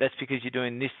 well, yeah, that's because you're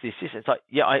doing this. It's like,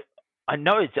 yeah, I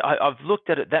know. I've looked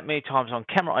at it that many times on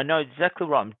camera. I know exactly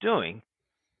what I'm doing,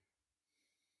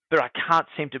 but I can't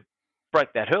seem to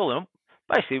break that hurdle. And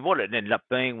basically, what it ended up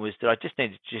being was that I just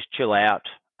needed to just chill out,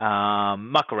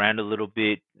 muck around a little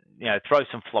bit, throw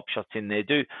some flop shots in there,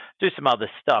 do some other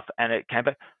stuff, and it came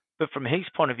back. But from his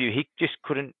point of view, he just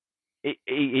couldn't. And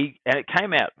it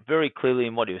came out very clearly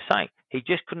in what he was saying. He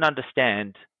just couldn't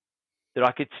understand that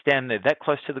I could stand there that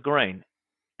close to the green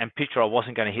and picture I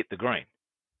wasn't going to hit the green.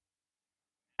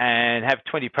 And have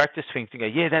 20 practice swings and go,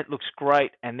 yeah, that looks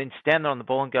great. And then stand there on the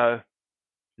ball and go,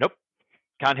 nope,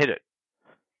 can't hit it.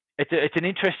 It's an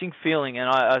interesting feeling, and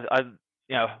I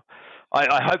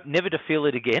hope never to feel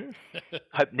it again.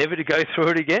 Hope never to go through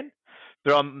it again.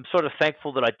 But I'm sort of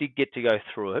thankful that I did get to go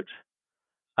through it,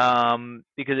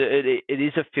 because it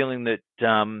is a feeling that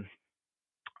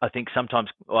I think sometimes,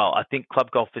 I think club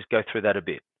golfers go through that a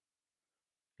bit.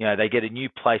 They get a new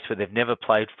place where they've never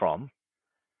played from.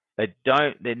 They're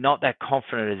not that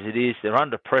confident as it is. They're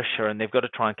under pressure and they've got to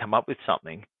try and come up with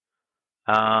something.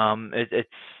 It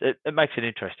makes it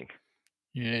interesting.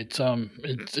 Yeah,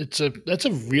 that's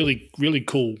a really, really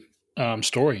cool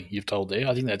story you've told there.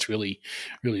 I think that's really,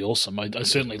 really awesome. I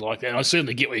certainly like that. And I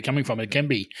certainly get where you're coming from. It can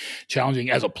be challenging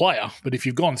as a player, but if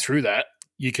you've gone through that,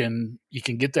 you can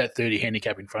get that 30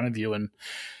 handicap in front of you and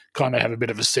kind of have a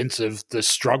bit of a sense of the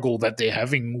struggle that they're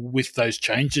having with those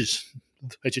changes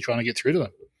that you're trying to get through to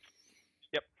them.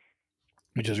 Yep.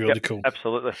 Which is really cool.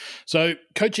 Absolutely. So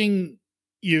coaching,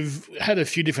 you've had a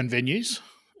few different venues,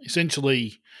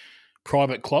 essentially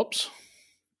private clubs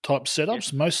type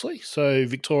setups mostly. So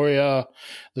Victoria,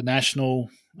 the National,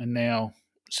 and now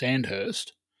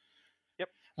Sandhurst. Yep.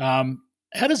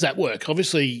 How does that work?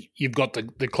 Obviously, you've got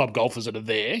the club golfers that are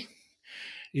there.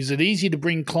 Is it easy to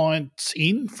bring clients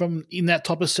in that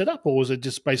type of setup, or is it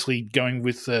just basically going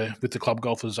with the club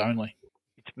golfers only?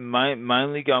 It's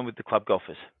mainly going with the club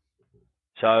golfers.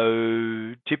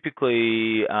 So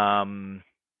typically, and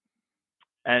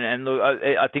look,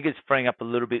 I think it's freeing up a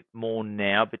little bit more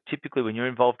now. But typically, when you're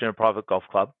involved in a private golf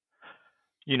club,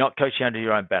 you're not coaching under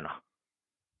your own banner.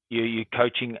 You're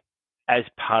coaching as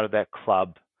part of that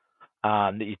club.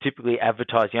 That you typically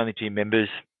advertising only to your members.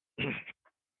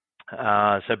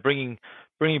 So bringing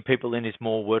people in is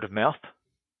more word of mouth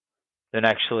than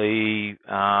actually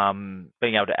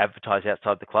being able to advertise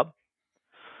outside the club.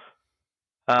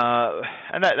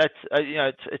 And that's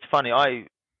it's funny. I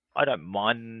don't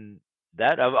mind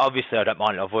that. Obviously, I don't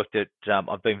mind it. I've worked at.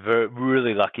 I've been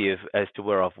really lucky as to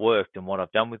where I've worked and what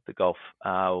I've done with the golf,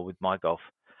 with my golf.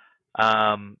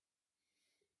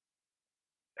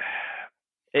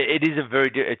 It is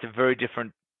it's a very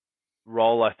different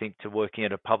role, I think, to working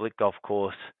at a public golf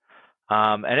course,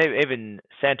 and even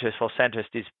Sandhurst. Well,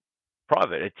 Sandhurst is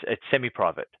private. It's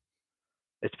semi-private.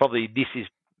 It's probably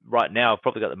right now. I've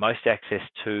probably got the most access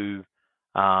to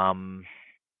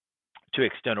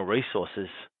external resources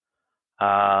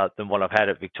than what I've had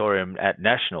at Victoria and at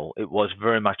National. It was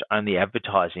very much only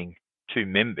advertising to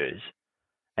members,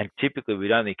 and typically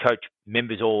we'd only coach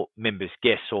members or members'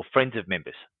 guests or friends of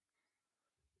members.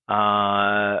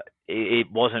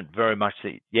 It wasn't very much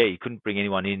that, you couldn't bring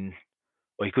anyone in,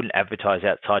 or you couldn't advertise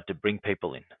outside to bring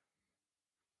people in,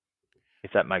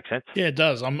 if that makes sense. Yeah, it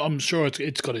does. I'm sure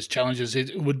it's got its challenges.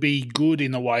 It would be good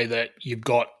in the way that you've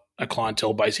got a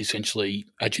clientele base essentially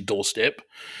at your doorstep,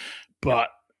 but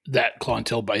that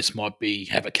clientele base might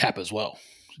have a cap as well.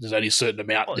 There's only a certain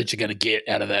amount that you're going to get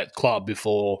out of that club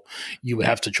before you would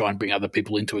have to try and bring other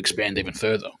people in to expand even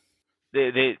further.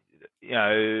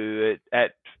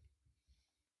 At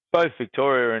both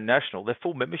Victoria and National, they're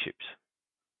full memberships.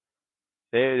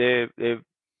 They've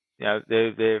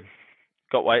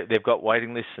got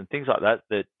waiting lists and things like that.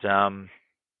 That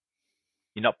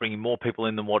you're not bringing more people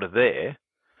in than what are there.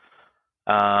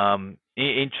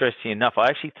 Interesting enough, I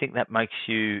actually think that makes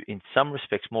you, in some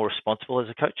respects, more responsible as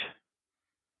a coach,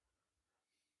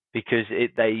 because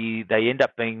they end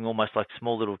up being almost like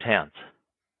small little towns.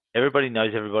 Everybody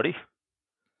knows everybody.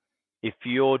 If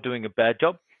you're doing a bad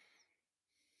job,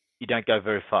 you don't go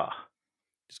very far.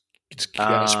 It's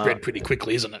going to spread pretty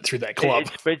quickly, isn't it, through that club?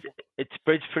 It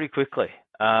spreads pretty quickly.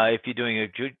 If you're doing a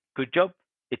good job,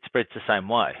 it spreads the same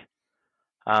way.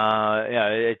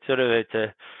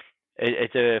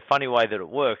 It's a funny way that it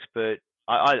works, but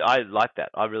I like that.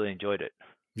 I really enjoyed it.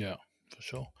 Yeah, for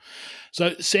sure.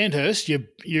 So Sandhurst,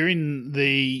 you're in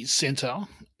the centre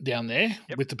down there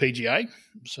with the PGA.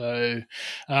 So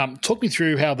talk me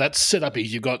through how that setup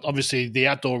is. You've got obviously the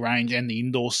outdoor range and the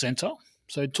indoor centre.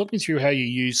 So talk me through how you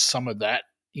use some of that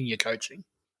in your coaching.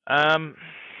 So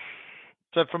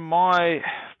from my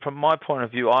point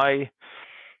of view,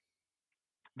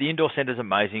 the indoor centre is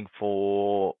amazing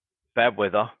for bad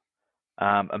weather,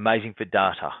 amazing for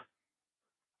data.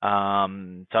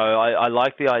 So I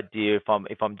like the idea if I'm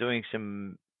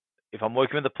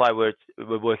working with a player where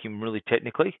we're working really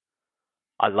technically.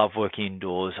 I love working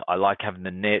indoors. I like having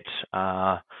the net.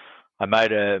 I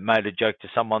made a joke to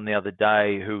someone the other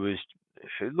day who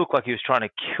looked like he was trying to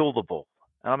kill the ball.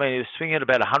 I mean, he was swinging at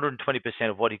about 120%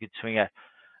 of what he could swing at.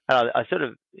 And I sort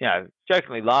of,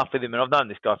 jokingly laughed with him. And I've known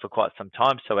this guy for quite some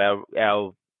time, so our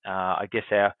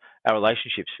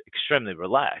relationship's extremely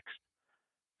relaxed.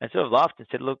 And sort of laughed and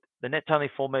said, "Look, the net's only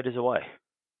 4 meters away.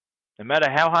 No matter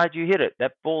how hard you hit it,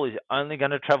 that ball is only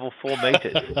going to travel 4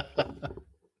 meters."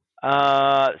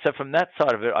 So from that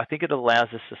side of it, I think it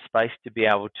allows us the space to be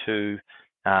able to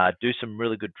do some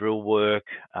really good drill work.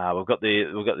 We've got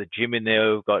the gym in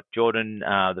there. We've got Jordan,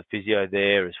 the physio,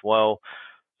 there as well.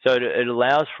 So it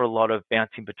allows for a lot of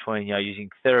bouncing between,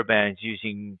 using TheraBands,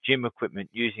 using gym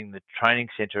equipment, using the training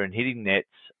center and hitting nets,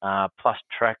 plus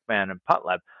TrackMan and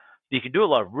PuttLab. You can do a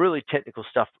lot of really technical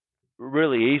stuff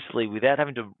really easily without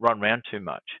having to run around too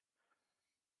much.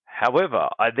 However,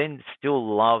 I then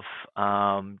still love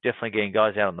definitely getting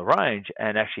guys out on the range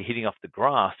and actually hitting off the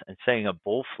grass and seeing a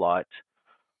ball flight.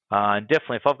 And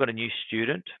definitely, if I've got a new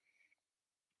student,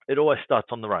 it always starts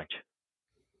on the range.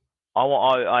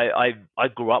 I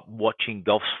grew up watching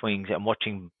golf swings and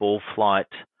watching ball flight.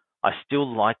 I still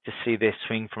like to see their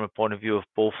swing from a point of view of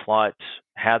ball flight,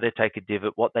 how they take a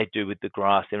divot, what they do with the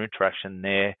grass, their interaction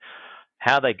there,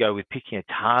 how they go with picking a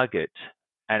target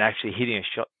and actually hitting a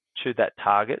shot to that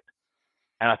target.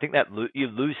 And I think that you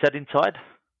lose that inside.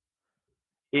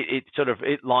 It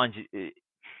lines,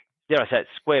 dare I say it,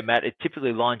 square mat. It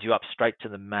typically lines you up straight to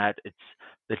the mat. It's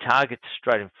the target's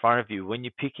straight in front of you. When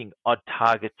you're picking odd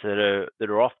targets that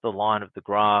are off the line of the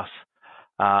grass,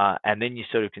 and then you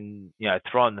sort of can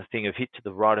throw in the thing of hit to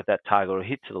the right of that target or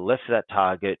hit to the left of that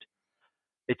target.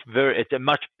 It's a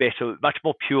much better, much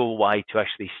more pure way to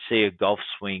actually see a golf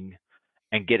swing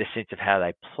and get a sense of how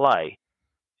they play.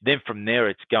 Then from there,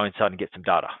 it's go inside and get some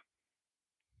data.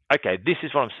 Okay, this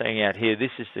is what I'm seeing out here.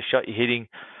 This is the shot you're hitting.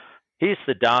 Here's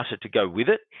the data to go with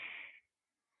it,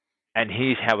 and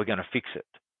here's how we're going to fix it.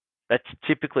 That's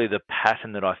typically the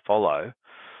pattern that I follow.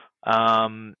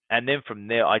 And then from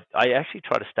there, I actually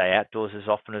try to stay outdoors as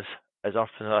often as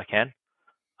I can.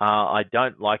 I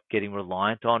don't like getting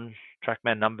reliant on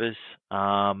TrackMan numbers.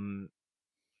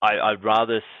 I'd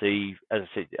rather see, as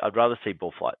I said,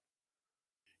 ball flight.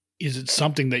 Is it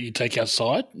something that you take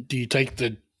outside? Do you take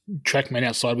the TrackMan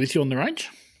outside with you on the range?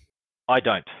 I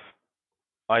don't.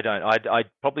 I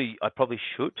probably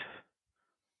should.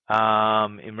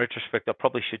 In retrospect, I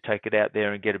probably should take it out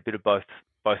there and get a bit of both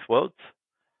worlds.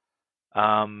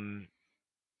 I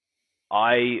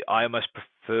almost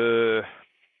prefer.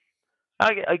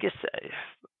 I guess,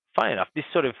 funny enough,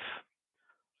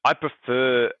 I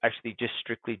prefer actually just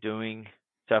strictly doing.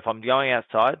 So if I'm going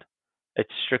outside, it's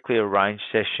strictly a range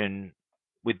session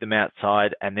with them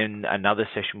outside, and then another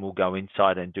session will go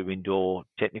inside and do indoor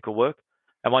technical work.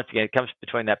 And once again, it comes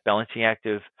between that balancing act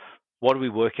of what are we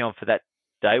working on for that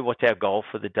day? What's our goal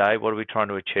for the day? What are we trying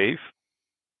to achieve?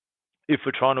 If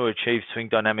we're trying to achieve swing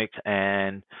dynamics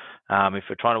and if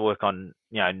we're trying to work on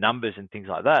numbers and things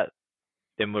like that,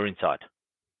 then we're inside.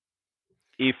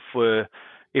 If we're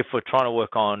trying to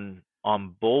work on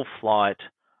ball flight,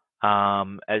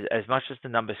 as much as the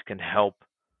numbers can help,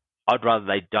 I'd rather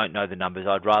they don't know the numbers.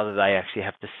 I'd rather they actually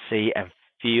have to see and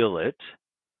feel it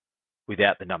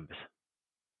without the numbers.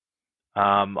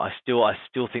 I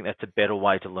still think that's a better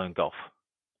way to learn golf.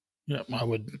 Yeah,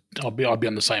 I'd be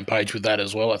on the same page with that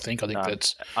as well. I think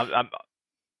that's.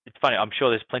 It's funny. I'm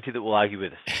sure there's plenty that will argue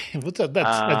with us.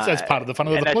 That's part of the fun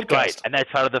of the podcast. Great, and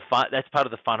that's part of the fun. That's part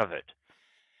of the fun of it.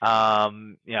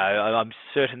 I'm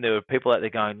certain there are people out there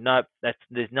going, nope,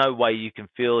 there's no way you can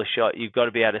feel a shot. You've got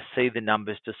to be able to see the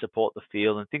numbers to support the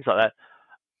feel and things like that.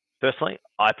 Personally,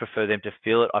 I prefer them to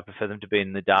feel it. I prefer them to be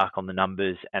in the dark on the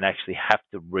numbers and actually have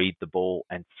to read the ball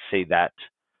and see that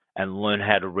and learn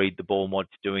how to read the ball and what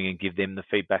it's doing and give them the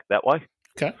feedback that way.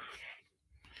 Okay.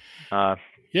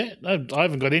 Yeah, I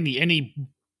haven't got any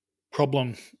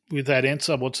problem with that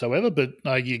answer whatsoever, but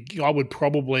I would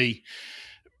probably,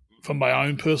 from my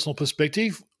own personal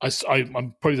perspective,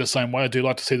 I'm probably the same way. I do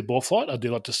like to see the ball flight. I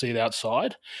do like to see it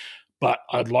outside, but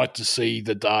I'd like to see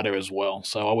the data as well.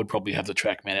 So I would probably have the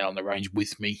TrackMan out on the range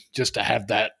with me just to have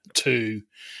that to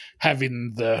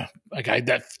having that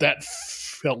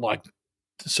felt like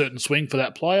a certain swing for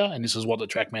that player, and this is what the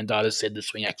TrackMan data said the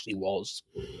swing actually was.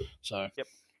 So, yep.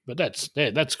 But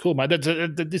that's cool, mate.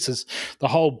 This is the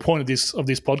whole point of this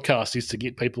podcast is to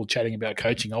get people chatting about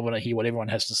coaching. I want to hear what everyone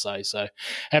has to say. So,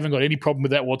 haven't got any problem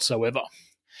with that whatsoever.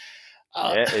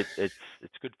 It's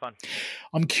good fun.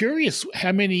 I'm curious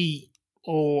how many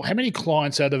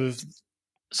clients out of,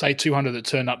 say, 200 that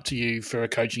turn up to you for a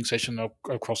coaching session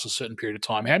across a certain period of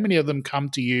time, how many of them come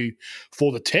to you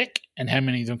for the tech and how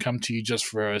many of them come to you just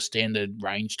for a standard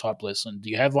range type lesson? Do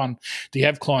you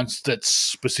have clients that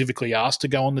specifically ask to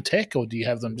go on the tech, or do you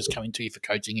have them just coming to you for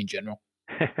coaching in general?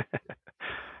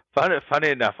 Funny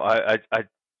enough, I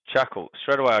chuckle.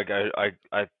 Straight away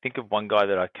I think of one guy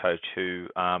that I coach who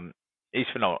he's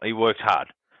phenomenal. He works hard.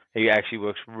 He actually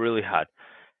works really hard.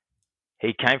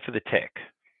 He came for the tech.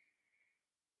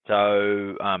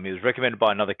 So he was recommended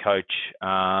by another coach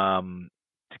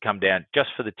to come down just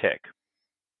for the tech.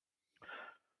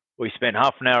 We spent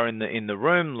half an hour in the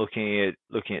room looking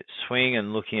at swing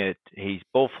and looking at his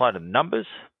ball flight and numbers.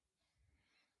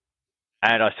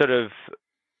 And I sort of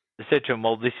said to him,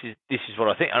 well, this is what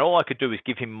I think. And all I could do was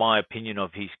give him my opinion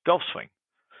of his golf swing.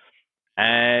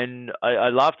 And I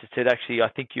laughed and said, actually, I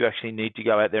think you actually need to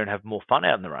go out there and have more fun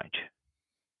out in the range.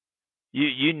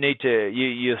 You need to,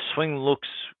 your swing looks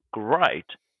great,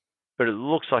 but it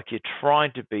looks like you're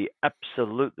trying to be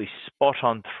absolutely spot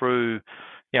on through,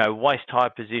 waist high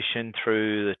position,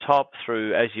 through the top,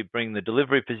 through as you bring the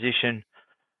delivery position.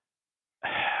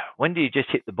 When do you just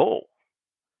hit the ball?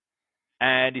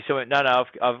 And he said, no,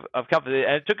 I've covered it.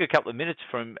 And it took a couple of minutes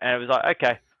for him, and it was like,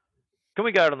 okay, can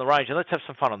we go out on the range and let's have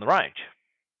some fun on the range?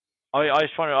 I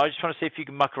just want to see if you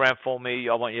can muck around for me.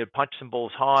 I want you to punch some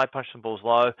balls high, punch some balls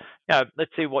low.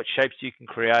 Let's see what shapes you can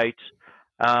create.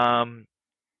 And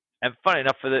funny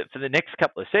enough, for the next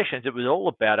couple of sessions, it was all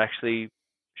about actually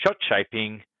shot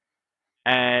shaping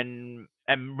and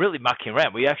really mucking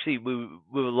around. We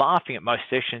were laughing at most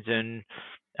sessions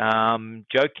and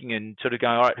joking and sort of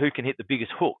going, all right, who can hit the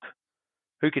biggest hook?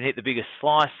 Who can hit the biggest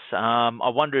slice? I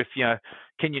wonder if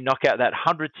can you knock out that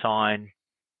 100 sign?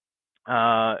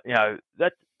 That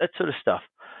sort of stuff.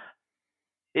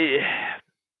 The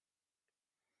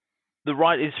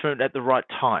right instrument at the right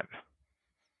time,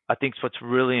 I think, is what's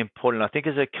really important. I think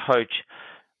as a coach,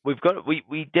 we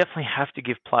definitely have to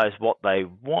give players what they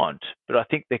want, but I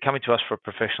think they're coming to us for a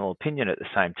professional opinion at the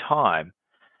same time.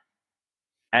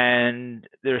 And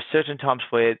there are certain times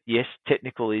where, yes,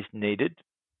 technical is needed,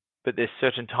 but there's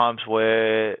certain times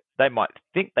where they might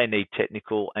think they need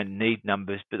technical and need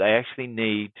numbers, but they actually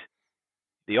need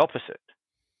the opposite.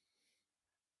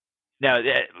 Now,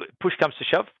 push comes to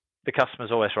shove, the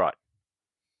customer's always right.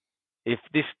 If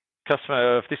this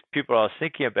pupil I was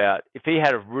thinking about, if he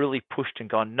had really pushed and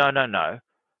gone, no,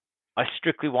 I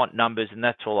strictly want numbers and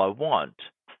that's all I want,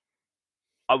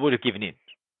 I would have given in,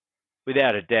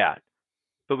 without a doubt.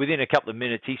 But within a couple of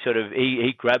minutes, he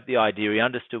grabbed the idea, he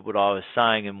understood what I was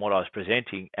saying and what I was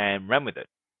presenting and ran with it.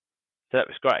 So that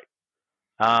was great.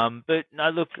 But no,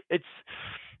 look, it's...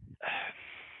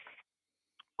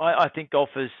 I think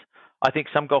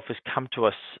some golfers come to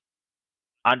us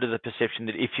under the perception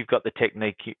that if you've got the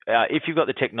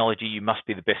technology, you must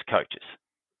be the best coaches.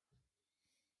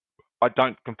 I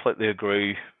don't completely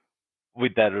agree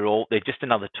with that at all. They're just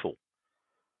another tool.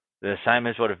 They're the same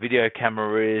as what a video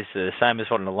camera is. They're the same as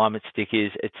what an alignment stick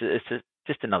is. It's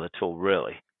just another tool,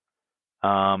 really,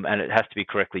 and it has to be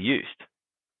correctly used.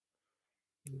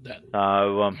 That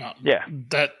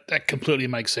completely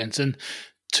makes sense. And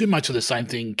too much of the same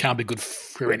thing can't be good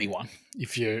for anyone.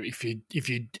 If you're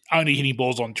only hitting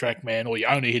balls on TrackMan, or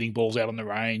you're only hitting balls out on the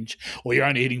range, or you're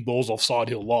only hitting balls off side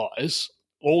hill lies,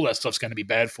 all that stuff's going to be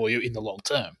bad for you in the long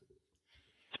term.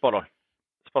 Spot on.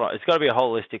 It's got to be a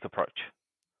holistic approach.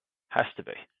 Has to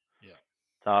be. Yeah.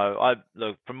 So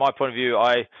look, from my point of view,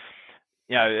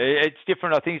 it's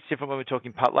different. I think it's different when we're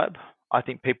talking Putt Lab. I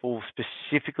think people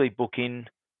specifically book in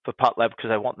for Putt Lab because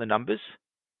they want the numbers.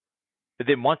 But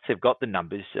then once they've got the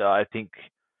numbers, I think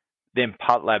then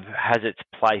Putt Lab has its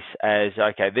place as,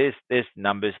 okay, there's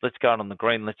numbers. Let's go out on the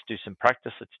green. Let's do some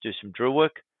practice. Let's do some drill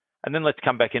work. And then let's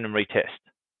come back in and retest.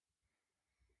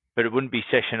 But it wouldn't be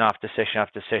session after session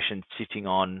after session sitting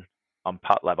on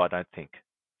Putt Lab, I don't think.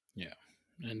 Yeah.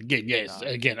 And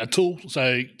again, a tool.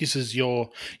 So this is your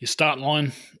start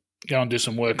line. Go and do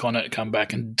some work on it, come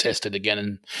back and test it again,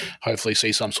 and hopefully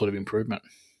see some sort of improvement.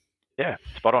 Yeah,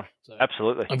 spot on. So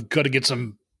absolutely. I've got to get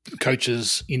some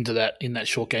coaches in that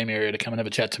short game area to come and have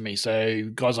a chat to me. So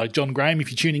guys like John Graham, if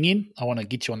you're tuning in, I want to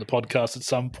get you on the podcast at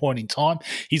some point in time.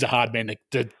 He's a hard man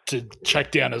to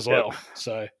track down as well.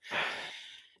 So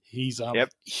he's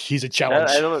a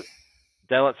challenge.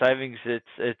 Daylight savings,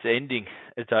 it's ending.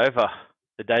 It's over.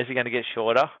 The days are going to get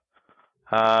shorter.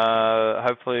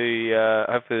 Hopefully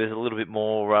there's a little bit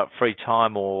more free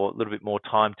time, or a little bit more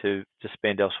time to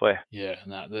spend elsewhere. Yeah,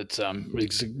 no, that's we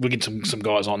get some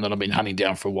guys on that I've been hunting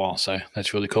down for a while, so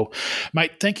that's really cool,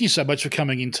 mate. Thank you so much for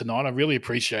coming in tonight. I really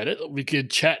appreciate it. We could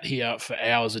chat here for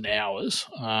hours and hours.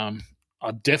 I'm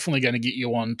definitely going to get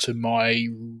you on to my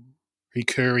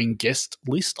recurring guest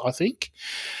list, I think.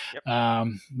 Yep.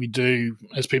 We do,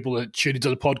 as people that tune into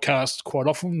the podcast quite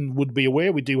often would be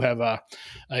aware, we do have a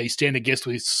standard guest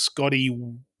with Scotty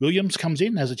Williams comes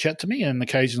in, has a chat to me, and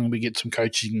occasionally we get some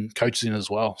coaches in as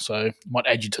well. So I might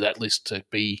add you to that list to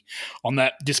be on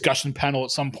that discussion panel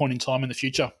at some point in time in the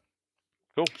future.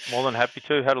 Cool. More than happy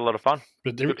to. Had a lot of fun.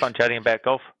 Good fun chatting about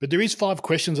golf. But there is 5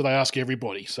 questions that I ask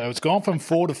everybody. So it's gone from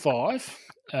 4 to 5.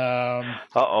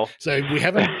 So you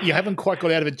haven't quite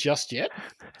got out of it just yet.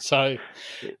 So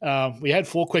we had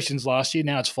 4 questions last year.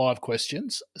 Now it's 5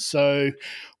 questions. So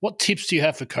what tips do you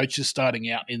have for coaches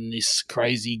starting out in this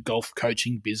crazy golf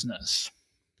coaching business?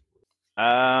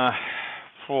 I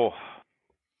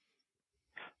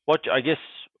guess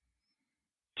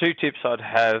 2 tips I'd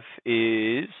have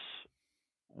is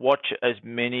watch as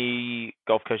many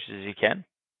golf coaches as you can.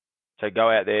 So go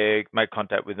out there, make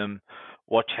contact with them,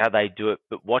 watch how they do it,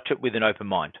 but watch it with an open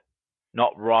mind.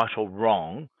 Not right or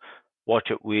wrong.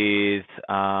 Watch it with,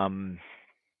 why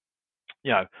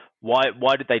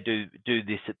did they do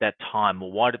this at that time,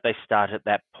 or why did they start at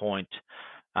that point?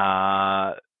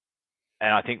 And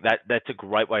I think that's a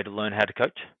great way to learn how to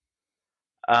coach.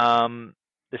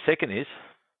 The second is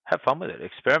have fun with it,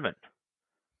 experiment.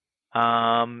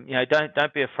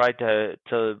 Don't be afraid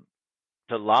to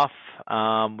laugh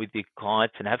with your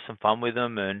clients and have some fun with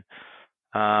them, and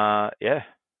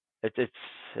it's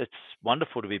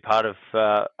wonderful to be part of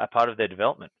their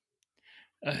development.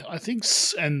 I think,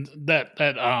 and that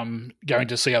going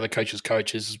to see other coaches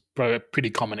coach is a pretty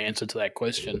common answer to that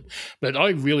question. But I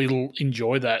really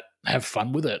enjoy that. Have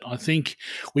fun with it. I think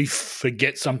we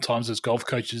forget sometimes as golf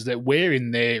coaches that we're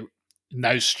in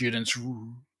those students'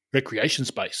 recreation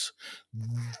space.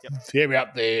 Yep. They're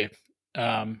out there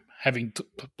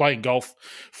playing golf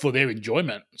for their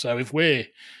enjoyment. So if we're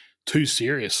too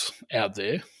serious out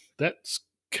there, that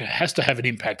has to have an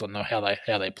impact on how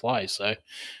they play. So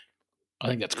I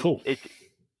think that's cool. It's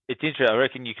interesting. I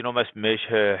reckon you can almost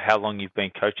measure how long you've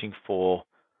been coaching for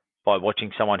by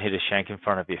watching someone hit a shank in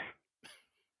front of you.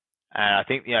 And I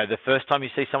think, the first time you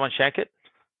see someone shank it,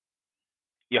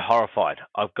 you're horrified.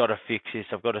 I've got to fix this.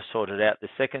 I've got to sort it out. The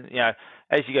second,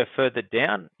 as you go further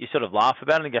down, you sort of laugh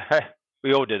about it and go, hey,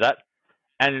 we all do that.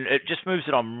 And it just moves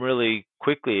it on really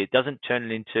quickly. It doesn't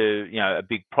turn it into, a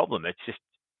big problem. It's just,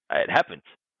 it happens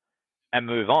and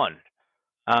move on.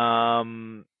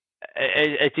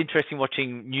 It's interesting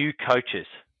watching new coaches.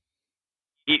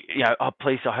 Oh,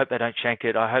 please, I hope they don't shank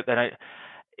it. I hope they don't.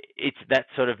 It's that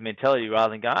sort of mentality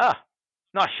rather than go,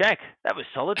 nice shank. That was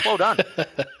solid. Well done.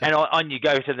 And on you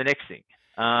go to the next thing.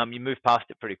 You move past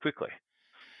it pretty quickly.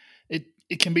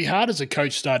 It can be hard as a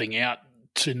coach starting out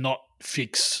to not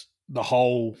fix the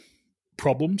whole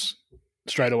problems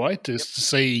straight away, to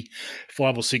see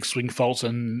 5 or 6 swing faults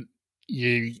and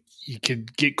you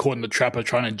could get caught in the trap of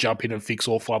trying to jump in and fix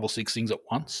all 5 or 6 things at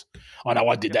once. I know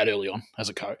I did that early on as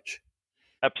a coach.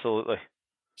 Absolutely.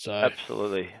 So,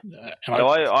 Absolutely. and So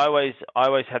I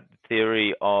always had the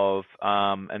theory of,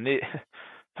 and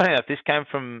funny enough, this came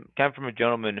from a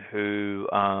gentleman who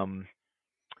I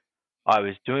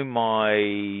was doing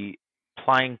my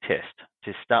playing test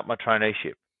to start my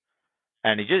traineeship,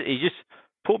 and he just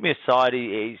pulled me aside.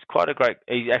 He's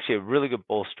he's actually a really good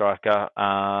ball striker,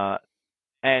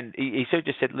 and he sort of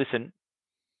just said, "Listen,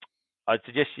 I'd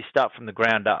suggest you start from the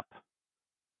ground up.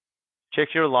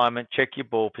 Check your alignment, check your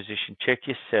ball position, check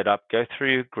your setup, go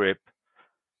through your grip.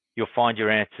 You'll find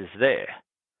your answers there."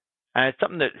 And it's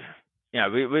something that,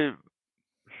 we're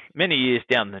many years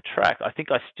down the track. I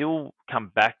think I still come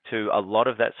back to a lot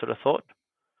of that sort of thought.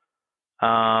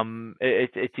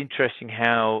 It's interesting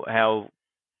how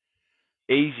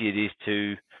easy it is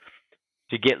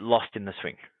to get lost in the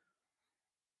swing.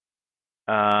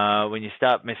 When you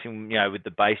start messing, with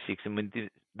the basics and with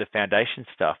the foundation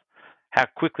stuff, how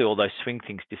quickly all those swing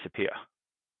things disappear.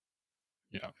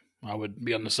 Yeah, I would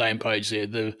be on the same page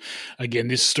there. Again,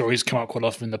 this story's come up quite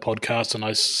often in the podcast, and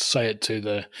I say it to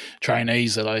the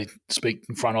trainees that I speak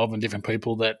in front of and different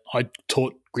people that I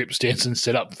taught grip, stance, and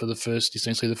setup for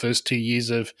essentially the first 2 years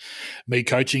of me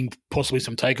coaching, possibly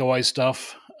some takeaway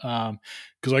stuff,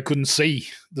 because I couldn't see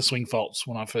the swing faults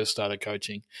when I first started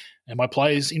coaching, and my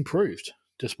players improved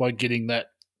just by getting that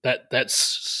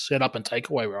setup and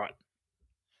takeaway right.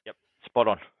 Yep, spot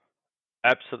on.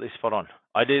 Absolutely spot on.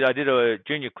 I did a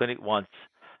junior clinic once,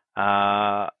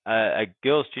 a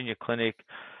girls' junior clinic,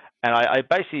 and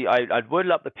I'd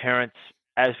worded up the parents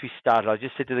as we started. I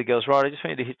just said to the girls, right, I just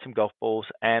want you to hit some golf balls,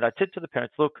 and I said to the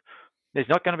parents, look, there's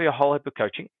not going to be a whole heap of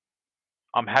coaching.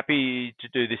 I'm happy to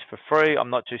do this for free. I'm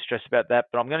not too stressed about that,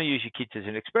 but I'm going to use your kids as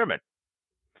an experiment.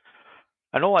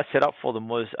 And all I set up for them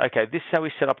was, okay, this is how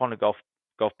we set up on a golf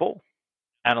ball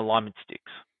and alignment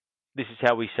sticks. This is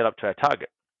how we set up to our target.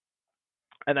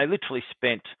 And they literally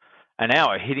spent an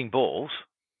hour hitting balls,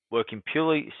 working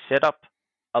purely setup,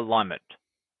 alignment.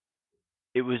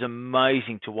 It was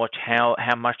amazing to watch how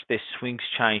much their swings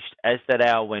changed as that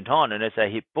hour went on and as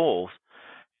they hit balls,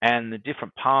 and the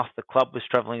different path the club was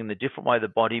traveling and the different way the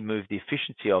body moved, the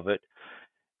efficiency of it.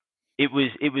 It was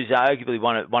arguably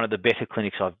one of the better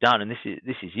clinics I've done, and this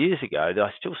is years ago. That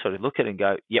I still sort of look at it and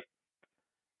go, yep,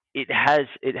 it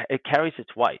carries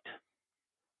its weight.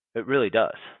 It really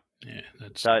does.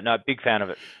 Yeah, big fan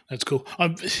of it. That's cool.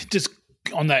 Just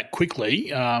on that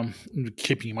quickly,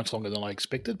 keeping you much longer than I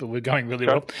expected, but we're going really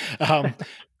well.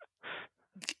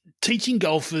 Teaching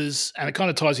golfers, and it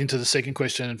kind of ties into the second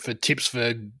question for tips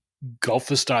for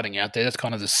golfers starting out there. That's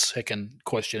kind of the second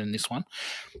question in this one.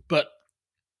 But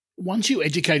once you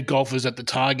educate golfers that the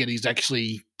target is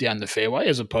actually down the fairway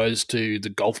as opposed to the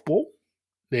golf ball,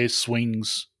 their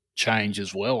swings change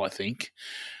as well, I think.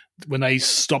 When they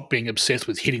stop being obsessed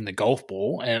with hitting the golf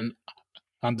ball and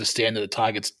understand that the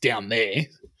target's down there,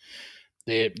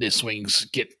 their swings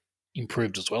get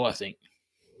improved as well, I think.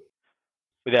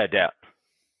 Without doubt.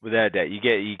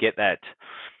 You get that.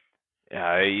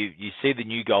 You see the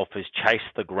new golfers chase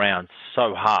the ground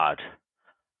so hard,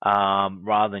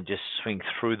 rather than just swing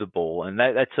through the ball, and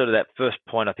that's sort of that first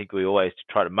point I think we always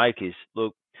try to make is,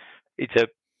 look, it's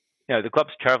the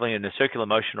club's traveling in a circular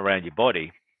motion around your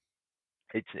body.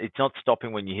 It's not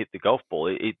stopping when you hit the golf ball.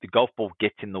 The golf ball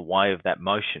gets in the way of that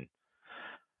motion.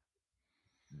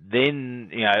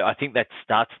 Then I think that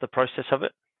starts the process of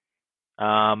it.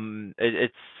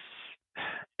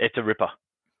 It's a ripper.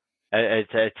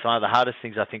 It's one of the hardest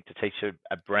things I think to teach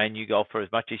a brand new golfer.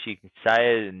 As much as you can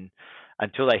say it, and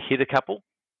until they hit a couple,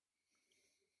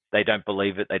 they don't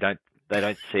believe it. They don't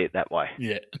see it that way.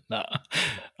 Yeah, no,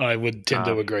 I would tend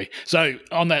to agree. So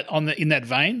in that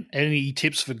vein, any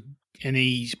tips for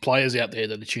any players out there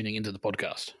that are tuning into the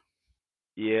podcast?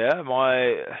 Yeah,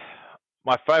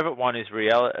 my favorite one is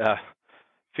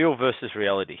feel versus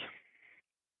reality.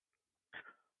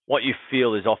 What you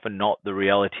feel is often not the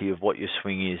reality of what your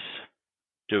swing is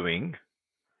doing.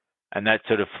 And that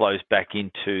sort of flows back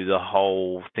into the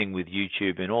whole thing with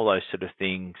YouTube and all those sort of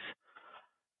things.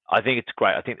 I think it's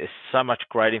great. I think there's so much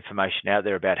great information out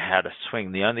there about how to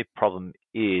swing. The only problem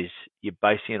is you're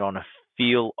basing it on a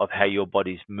feel of how your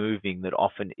body's moving that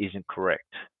often isn't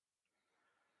correct.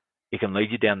 It can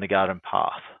lead you down the garden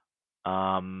path.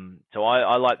 So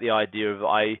I like the idea of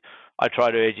I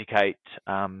try to educate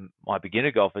my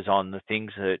beginner golfers on the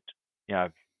things that,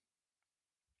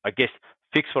 I guess,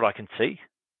 fix what I can see.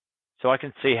 So I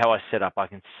can see how I set up. I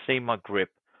can see my grip.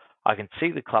 I can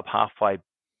see the club halfway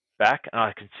back, and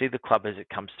I can see the club as it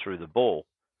comes through the ball.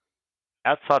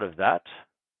 Outside of that,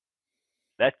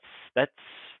 That's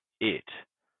it.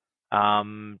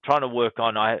 Trying to work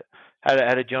on. I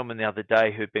had a gentleman the other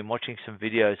day who'd been watching some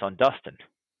videos on Dustin,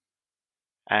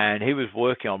 and he was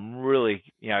working on really,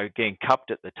 getting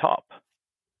cupped at the top.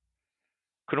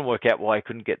 Couldn't work out why he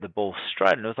couldn't get the ball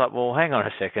straight, and I was like, well, hang on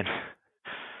a second.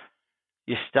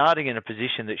 You're starting in a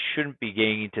position that shouldn't be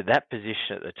getting into that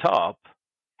position at the top.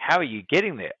 How are you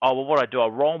getting there? Oh, well, what I do, I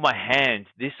roll my hands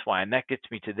this way, and that gets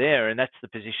me to there, and that's the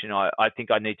position I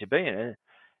think I need to be in. And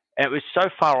it was so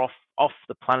far off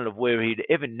the planet of where he'd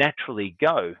ever naturally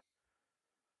go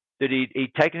that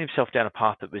he'd taken himself down a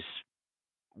path that was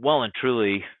well and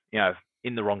truly,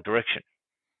 in the wrong direction.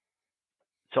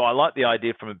 So I like the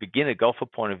idea from a beginner golfer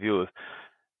point of view of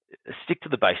stick to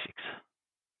the basics.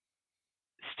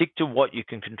 Stick to what you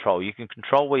can control. You can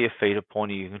control where your feet are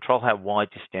pointing. You can control how wide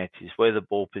your stance is, where the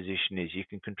ball position is. You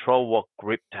can control what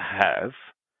grip to have.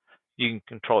 You can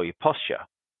control your posture.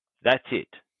 That's it.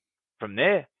 From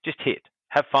there, just hit.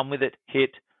 Have fun with it.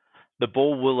 Hit. The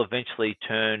ball will eventually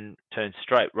turn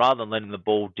straight, rather than letting the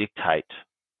ball dictate,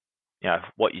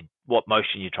 what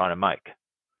motion you're trying to make.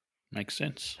 Makes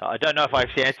sense. I don't know if I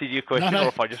actually answered your question or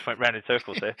if I just went round in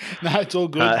circles there. No, it's all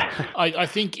good. I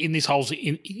think in this whole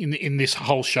in this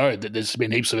whole show that there's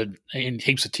been heaps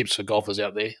of tips for golfers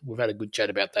out there. We've had a good chat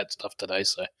about that stuff today,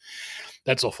 so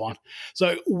that's all fine.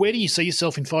 So, where do you see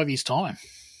yourself in 5 years' time?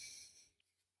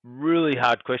 Really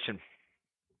hard question.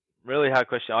 Really hard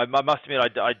question. I must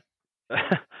admit, I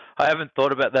I haven't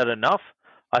thought about that enough.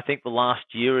 I think the last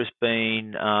year has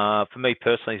been, for me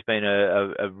personally, has been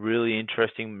a really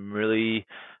interesting, really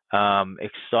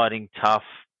exciting, tough,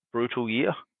 brutal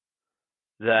year.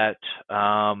 That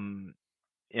I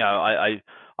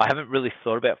haven't really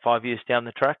thought about 5 years down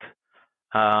the track.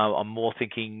 I'm more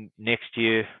thinking next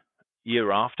year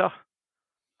after.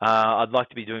 I'd like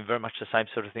to be doing very much the same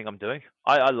sort of thing I'm doing.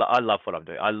 I love what I'm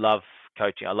doing. I love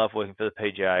coaching. I love working for the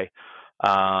PGA.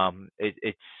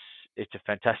 It's a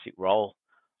fantastic role.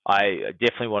 I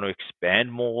definitely want to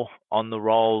expand more on the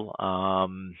role.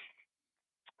 I'd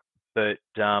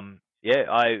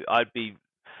be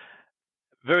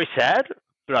very sad,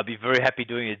 but I'd be very happy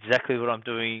doing exactly what I'm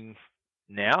doing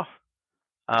now.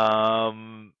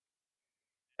 And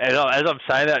as I'm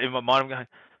saying that in my mind, I'm going,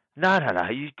 no,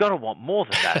 you've got to want more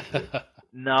than that.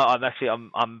 No,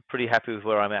 I'm pretty happy with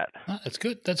where I'm at. No, that's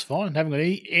good. That's fine. Haven't got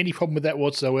any problem with that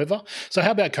whatsoever. So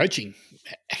how about coaching?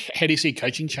 How do you see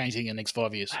coaching changing in the next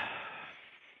 5 years?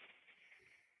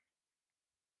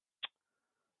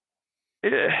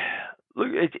 Look,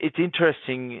 it's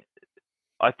interesting.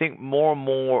 I think more and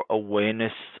more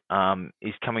awareness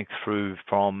is coming through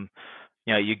from,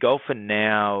 your golfer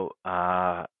now.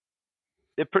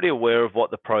 They're pretty aware of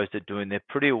what the pros are doing. They're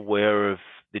pretty aware of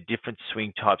the different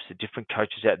swing types, the different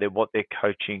coaches out there, what they're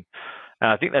coaching. And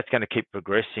I think that's going to keep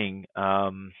progressing. I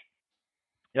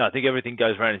think everything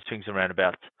goes around in swings and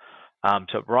roundabouts.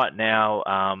 So right now,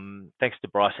 thanks to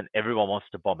Bryson, everyone wants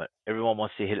to bomb it. Everyone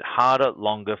wants to hit it harder,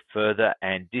 longer, further,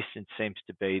 and distance seems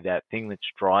to be that thing that's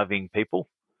driving people.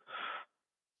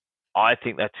 I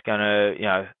think that's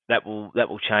gonna, that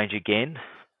will change again,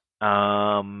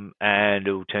 and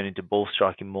it will turn into ball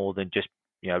striking more than just,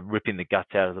 ripping the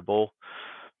guts out of the ball.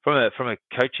 From a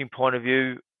coaching point of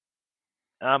view,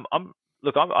 I'm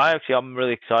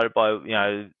really excited by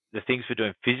the things we're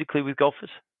doing physically with golfers.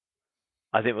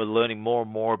 I think we're learning more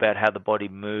and more about how the body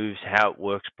moves, how it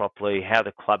works properly, how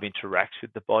the club interacts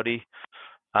with the body.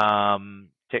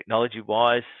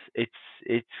 Technology-wise,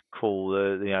 it's cool.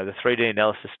 The 3D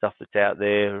analysis stuff that's out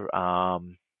there,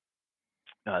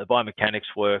 the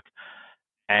biomechanics work,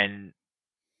 and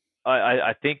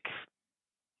I think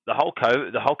the whole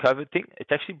COVID thing,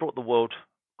 it's actually brought the world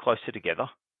closer together.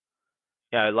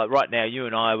 Like right now, you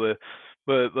and I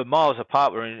we're miles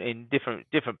apart. We're in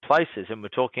different places, and we're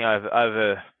talking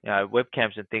over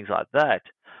webcams and things like that.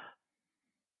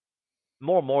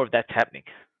 More and more of that's happening.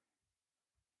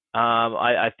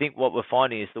 I think what we're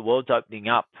finding is the world's opening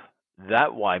up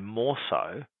that way more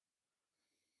so.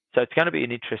 So it's going to be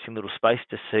an interesting little space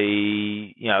to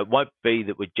see. It won't be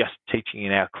that we're just teaching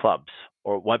in our clubs,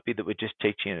 or it won't be that we're just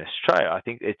teaching in Australia. I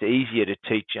think it's easier to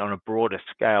teach on a broader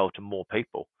scale to more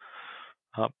people.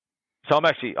 So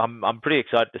I'm pretty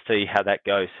excited to see how that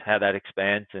goes, how that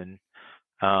expands, and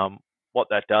what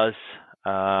that does.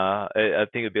 I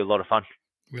think it'd be a lot of fun.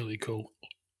 Really cool.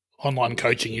 Online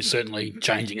coaching is certainly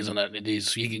changing, isn't it? It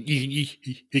is.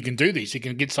 You can do this. You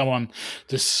can get someone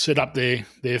to set up their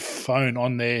phone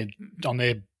on their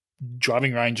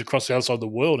driving range across the other side of the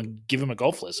world and give them a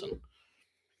golf lesson.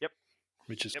 Yep.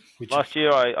 Last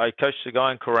year I coached a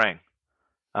guy in Kerrang.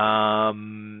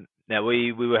 Now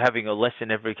we were having a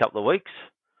lesson every couple of weeks.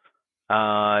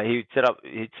 he'd set up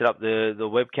the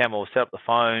webcam or set up the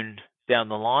phone down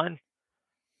the line,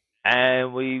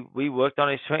 and we worked on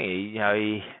his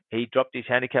swing. He dropped his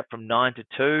handicap from 9 to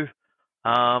 2,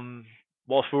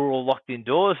 whilst we were all locked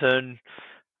indoors, and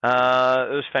it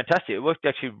was fantastic. It worked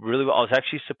actually really well. I was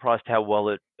actually surprised how well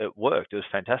it worked. It was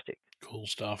fantastic. Cool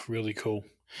stuff. Really cool.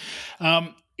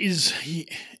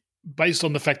 Based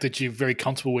on the fact that you're very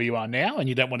comfortable where you are now and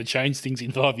you don't want to change things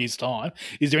in 5 years' time,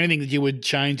 is there anything that you would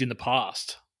change in the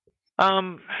past?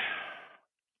 Yeah,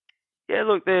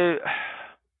 look, there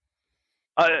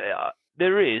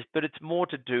is, but it's more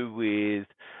to do with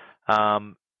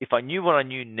if I knew what I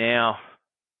knew now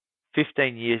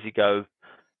 15 years ago,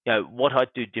 what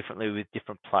I'd do differently with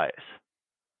different players.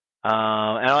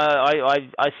 And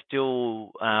I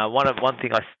still one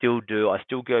thing I still do. I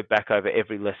still go back over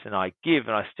every lesson I give,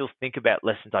 and I still think about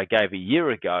lessons I gave a year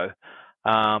ago,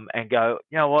 and go,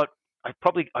 you know what? I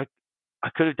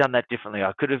could have done that differently.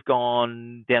 I could have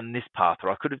gone down this path,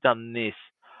 or I could have done this.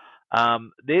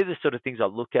 They're the sort of things I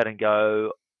look at and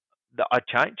go that I'd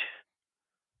change.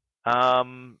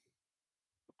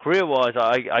 Career-wise,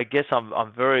 I guess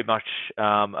I'm very much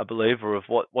a believer of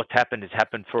what's happened has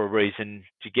happened for a reason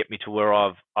to get me to where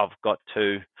I've got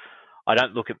to. I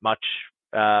don't look at much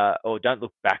or don't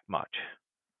look back much.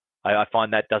 I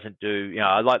find that doesn't do.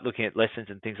 I like looking at lessons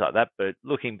and things like that, but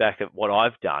looking back at what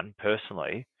I've done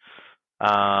personally,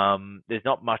 there's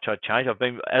not much I'd change. I've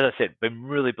been, as I said, been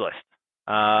really blessed.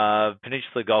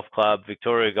 Peninsula Golf Club,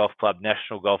 Victoria Golf Club,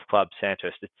 National Golf Club,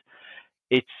 Sandhurst.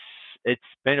 It's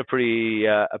been a pretty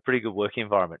good working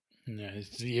environment. Yeah,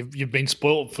 you've been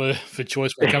spoiled for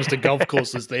choice when it comes to golf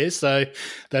courses there, so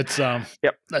that's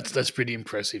Yep. that's pretty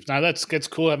impressive. No, that's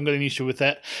cool. I haven't got any issue with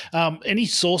that. Any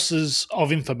sources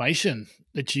of information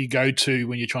that you go to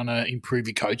when you're trying to improve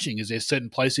your coaching? Is there certain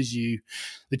places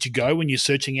that you go when you're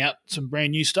searching out some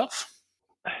brand new stuff?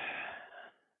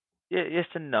 Yeah, yes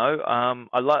and no.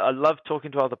 I love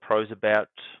talking to other pros about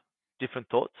different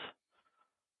thoughts.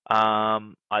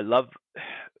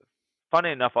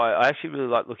 Funny enough, I actually really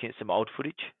like looking at some old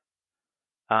footage.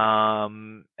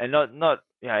 And not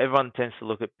everyone tends to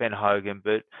look at Ben Hogan,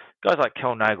 but guys like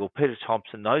Kel Nagle, Peter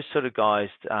Thompson, those sort of guys,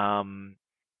 they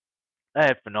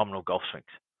have phenomenal golf swings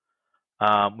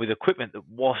with equipment that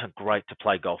wasn't great to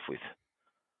play golf with.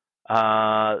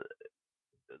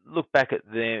 Look back at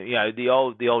the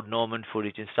old Norman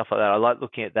footage and stuff like that. I like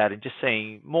looking at that and just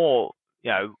seeing more,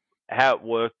 how it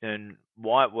worked and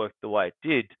why it worked the way it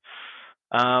did.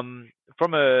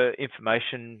 From a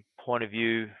information point of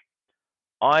view,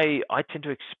 I tend to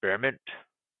experiment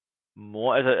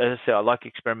more. As I said, I like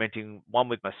experimenting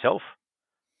with myself,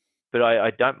 but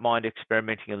I don't mind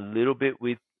experimenting a little bit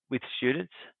with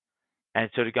students and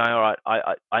sort of going, all right,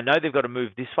 I know they've got to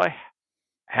move this way.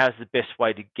 How's the best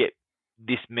way to get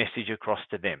this message across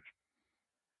to them?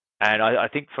 And I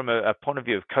think from a point of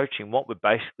view of coaching, what we're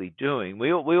basically doing,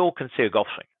 we all can see a golf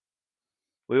swing.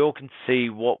 We all can see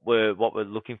what we're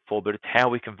looking for, but it's how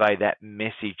we convey that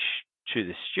message to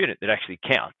the student that actually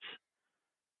counts.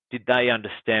 Did they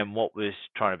understand what was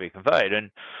trying to be conveyed?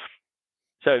 And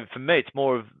so for me, it's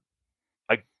more of,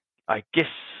 I guess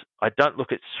I don't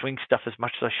look at swing stuff as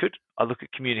much as I should. I look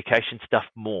at communication stuff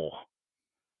more.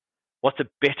 What's a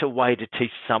better way to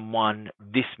teach someone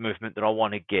this movement that I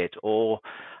want to get, or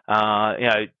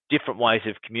different ways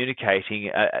of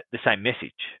communicating the same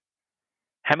message?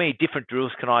 How many different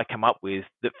drills can I come up with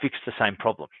that fix the same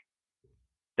problem?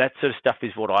 That sort of stuff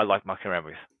is what I like mucking around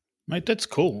with. Mate, that's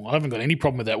cool. I haven't got any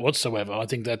problem with that whatsoever. I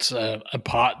think that's a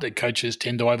part that coaches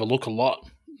tend to overlook a lot.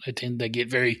 They get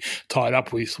very tied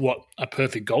up with what a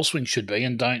perfect golf swing should be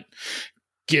and don't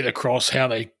get across how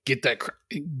they get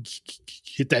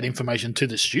that information to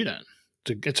the student.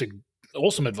 It's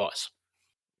awesome advice.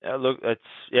 Look, it's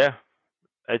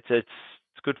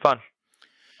good fun.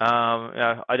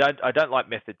 I don't like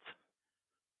methods.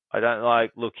 I don't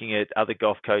like looking at other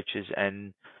golf coaches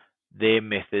and their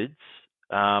methods.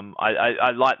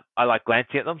 I like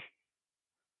glancing at them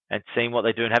and seeing what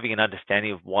they do and having an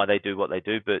understanding of why they do what they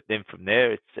do. But then from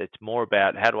there, it's more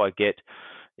about how do I get,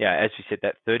 as you said,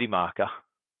 that 30 marker.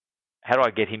 How do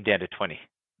I get him down to 20?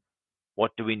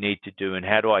 What do we need to do, and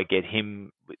how do I get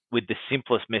him with the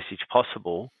simplest message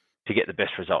possible to get the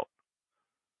best result?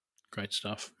 Great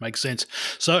stuff. Makes sense.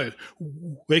 So,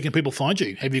 where can people find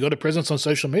you? Have you got a presence on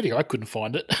social media? I couldn't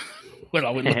find it when I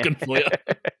went looking for you.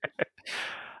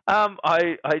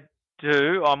 I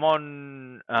do. I am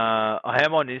on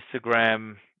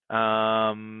Instagram,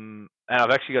 and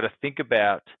I've actually got to think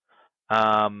about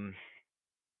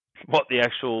what the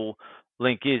actual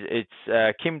link is.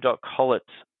 It's kim.collett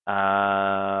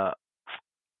at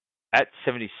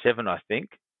 77, I think.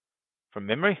 from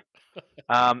memory.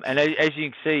 And as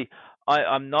you can see,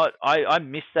 I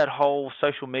missed that whole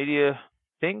social media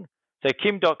thing. So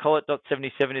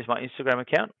kim.collett.77 is my Instagram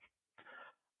account.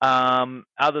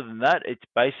 Other than that, it's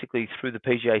basically through the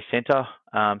PGA Centre.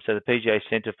 So the PGA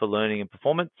Centre for Learning and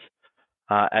Performance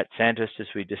at Sandhurst, as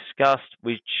we discussed,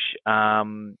 which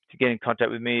to get in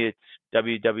contact with me, it's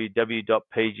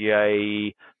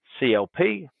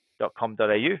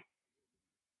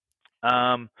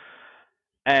www.pgaclp.com.au.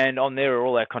 And on there are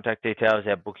all our contact details,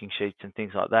 our booking sheets and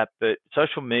things like that. But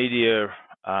social media,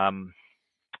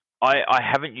 I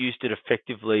haven't used it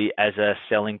effectively as a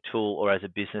selling tool or as a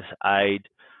business aid.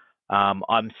 I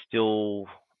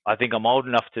think I'm old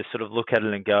enough to sort of look at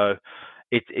it and go,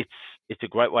 it's a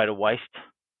great way to waste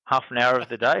half an hour of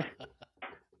the day.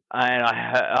 And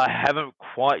I haven't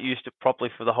quite used it properly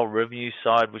for the whole revenue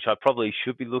side, which I probably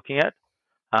should be looking at.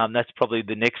 That's probably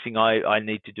the next thing I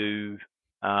need to do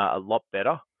a lot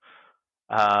better.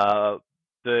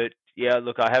 But yeah,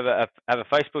 look, I have a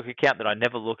Facebook account that I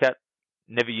never look at,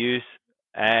 never use,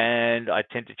 and I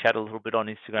tend to chat a little bit on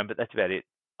Instagram, but that's about it.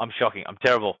 I'm shocking. I'm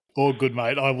terrible. All good,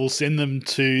 mate. I will send them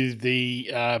to the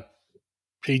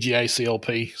PGA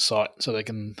CLP site so they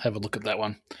can have a look at that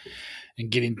one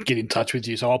and get in touch with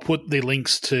you. So I'll put the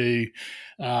links to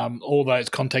all those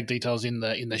contact details in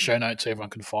the show notes so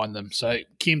everyone can find them. So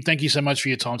Kim, thank you so much for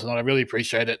your time tonight. I really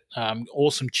appreciate it.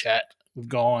 Awesome chat. We've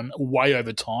gone way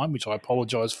over time, which I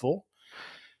apologise for.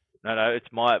 No,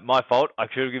 it's my fault. I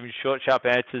should have given short, sharp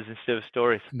answers instead of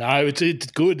stories. No, it's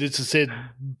good. As I said,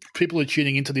 people are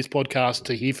tuning into this podcast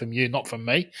to hear from you, not from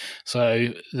me. So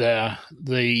the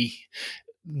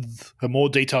more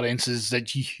detailed answers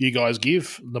that you guys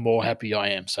give, the more happy I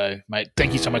am. So, mate,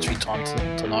 thank you so much for your time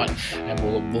tonight,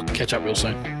 and we'll catch up real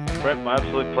soon. Brent, my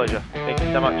absolute pleasure. Thank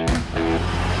you so much.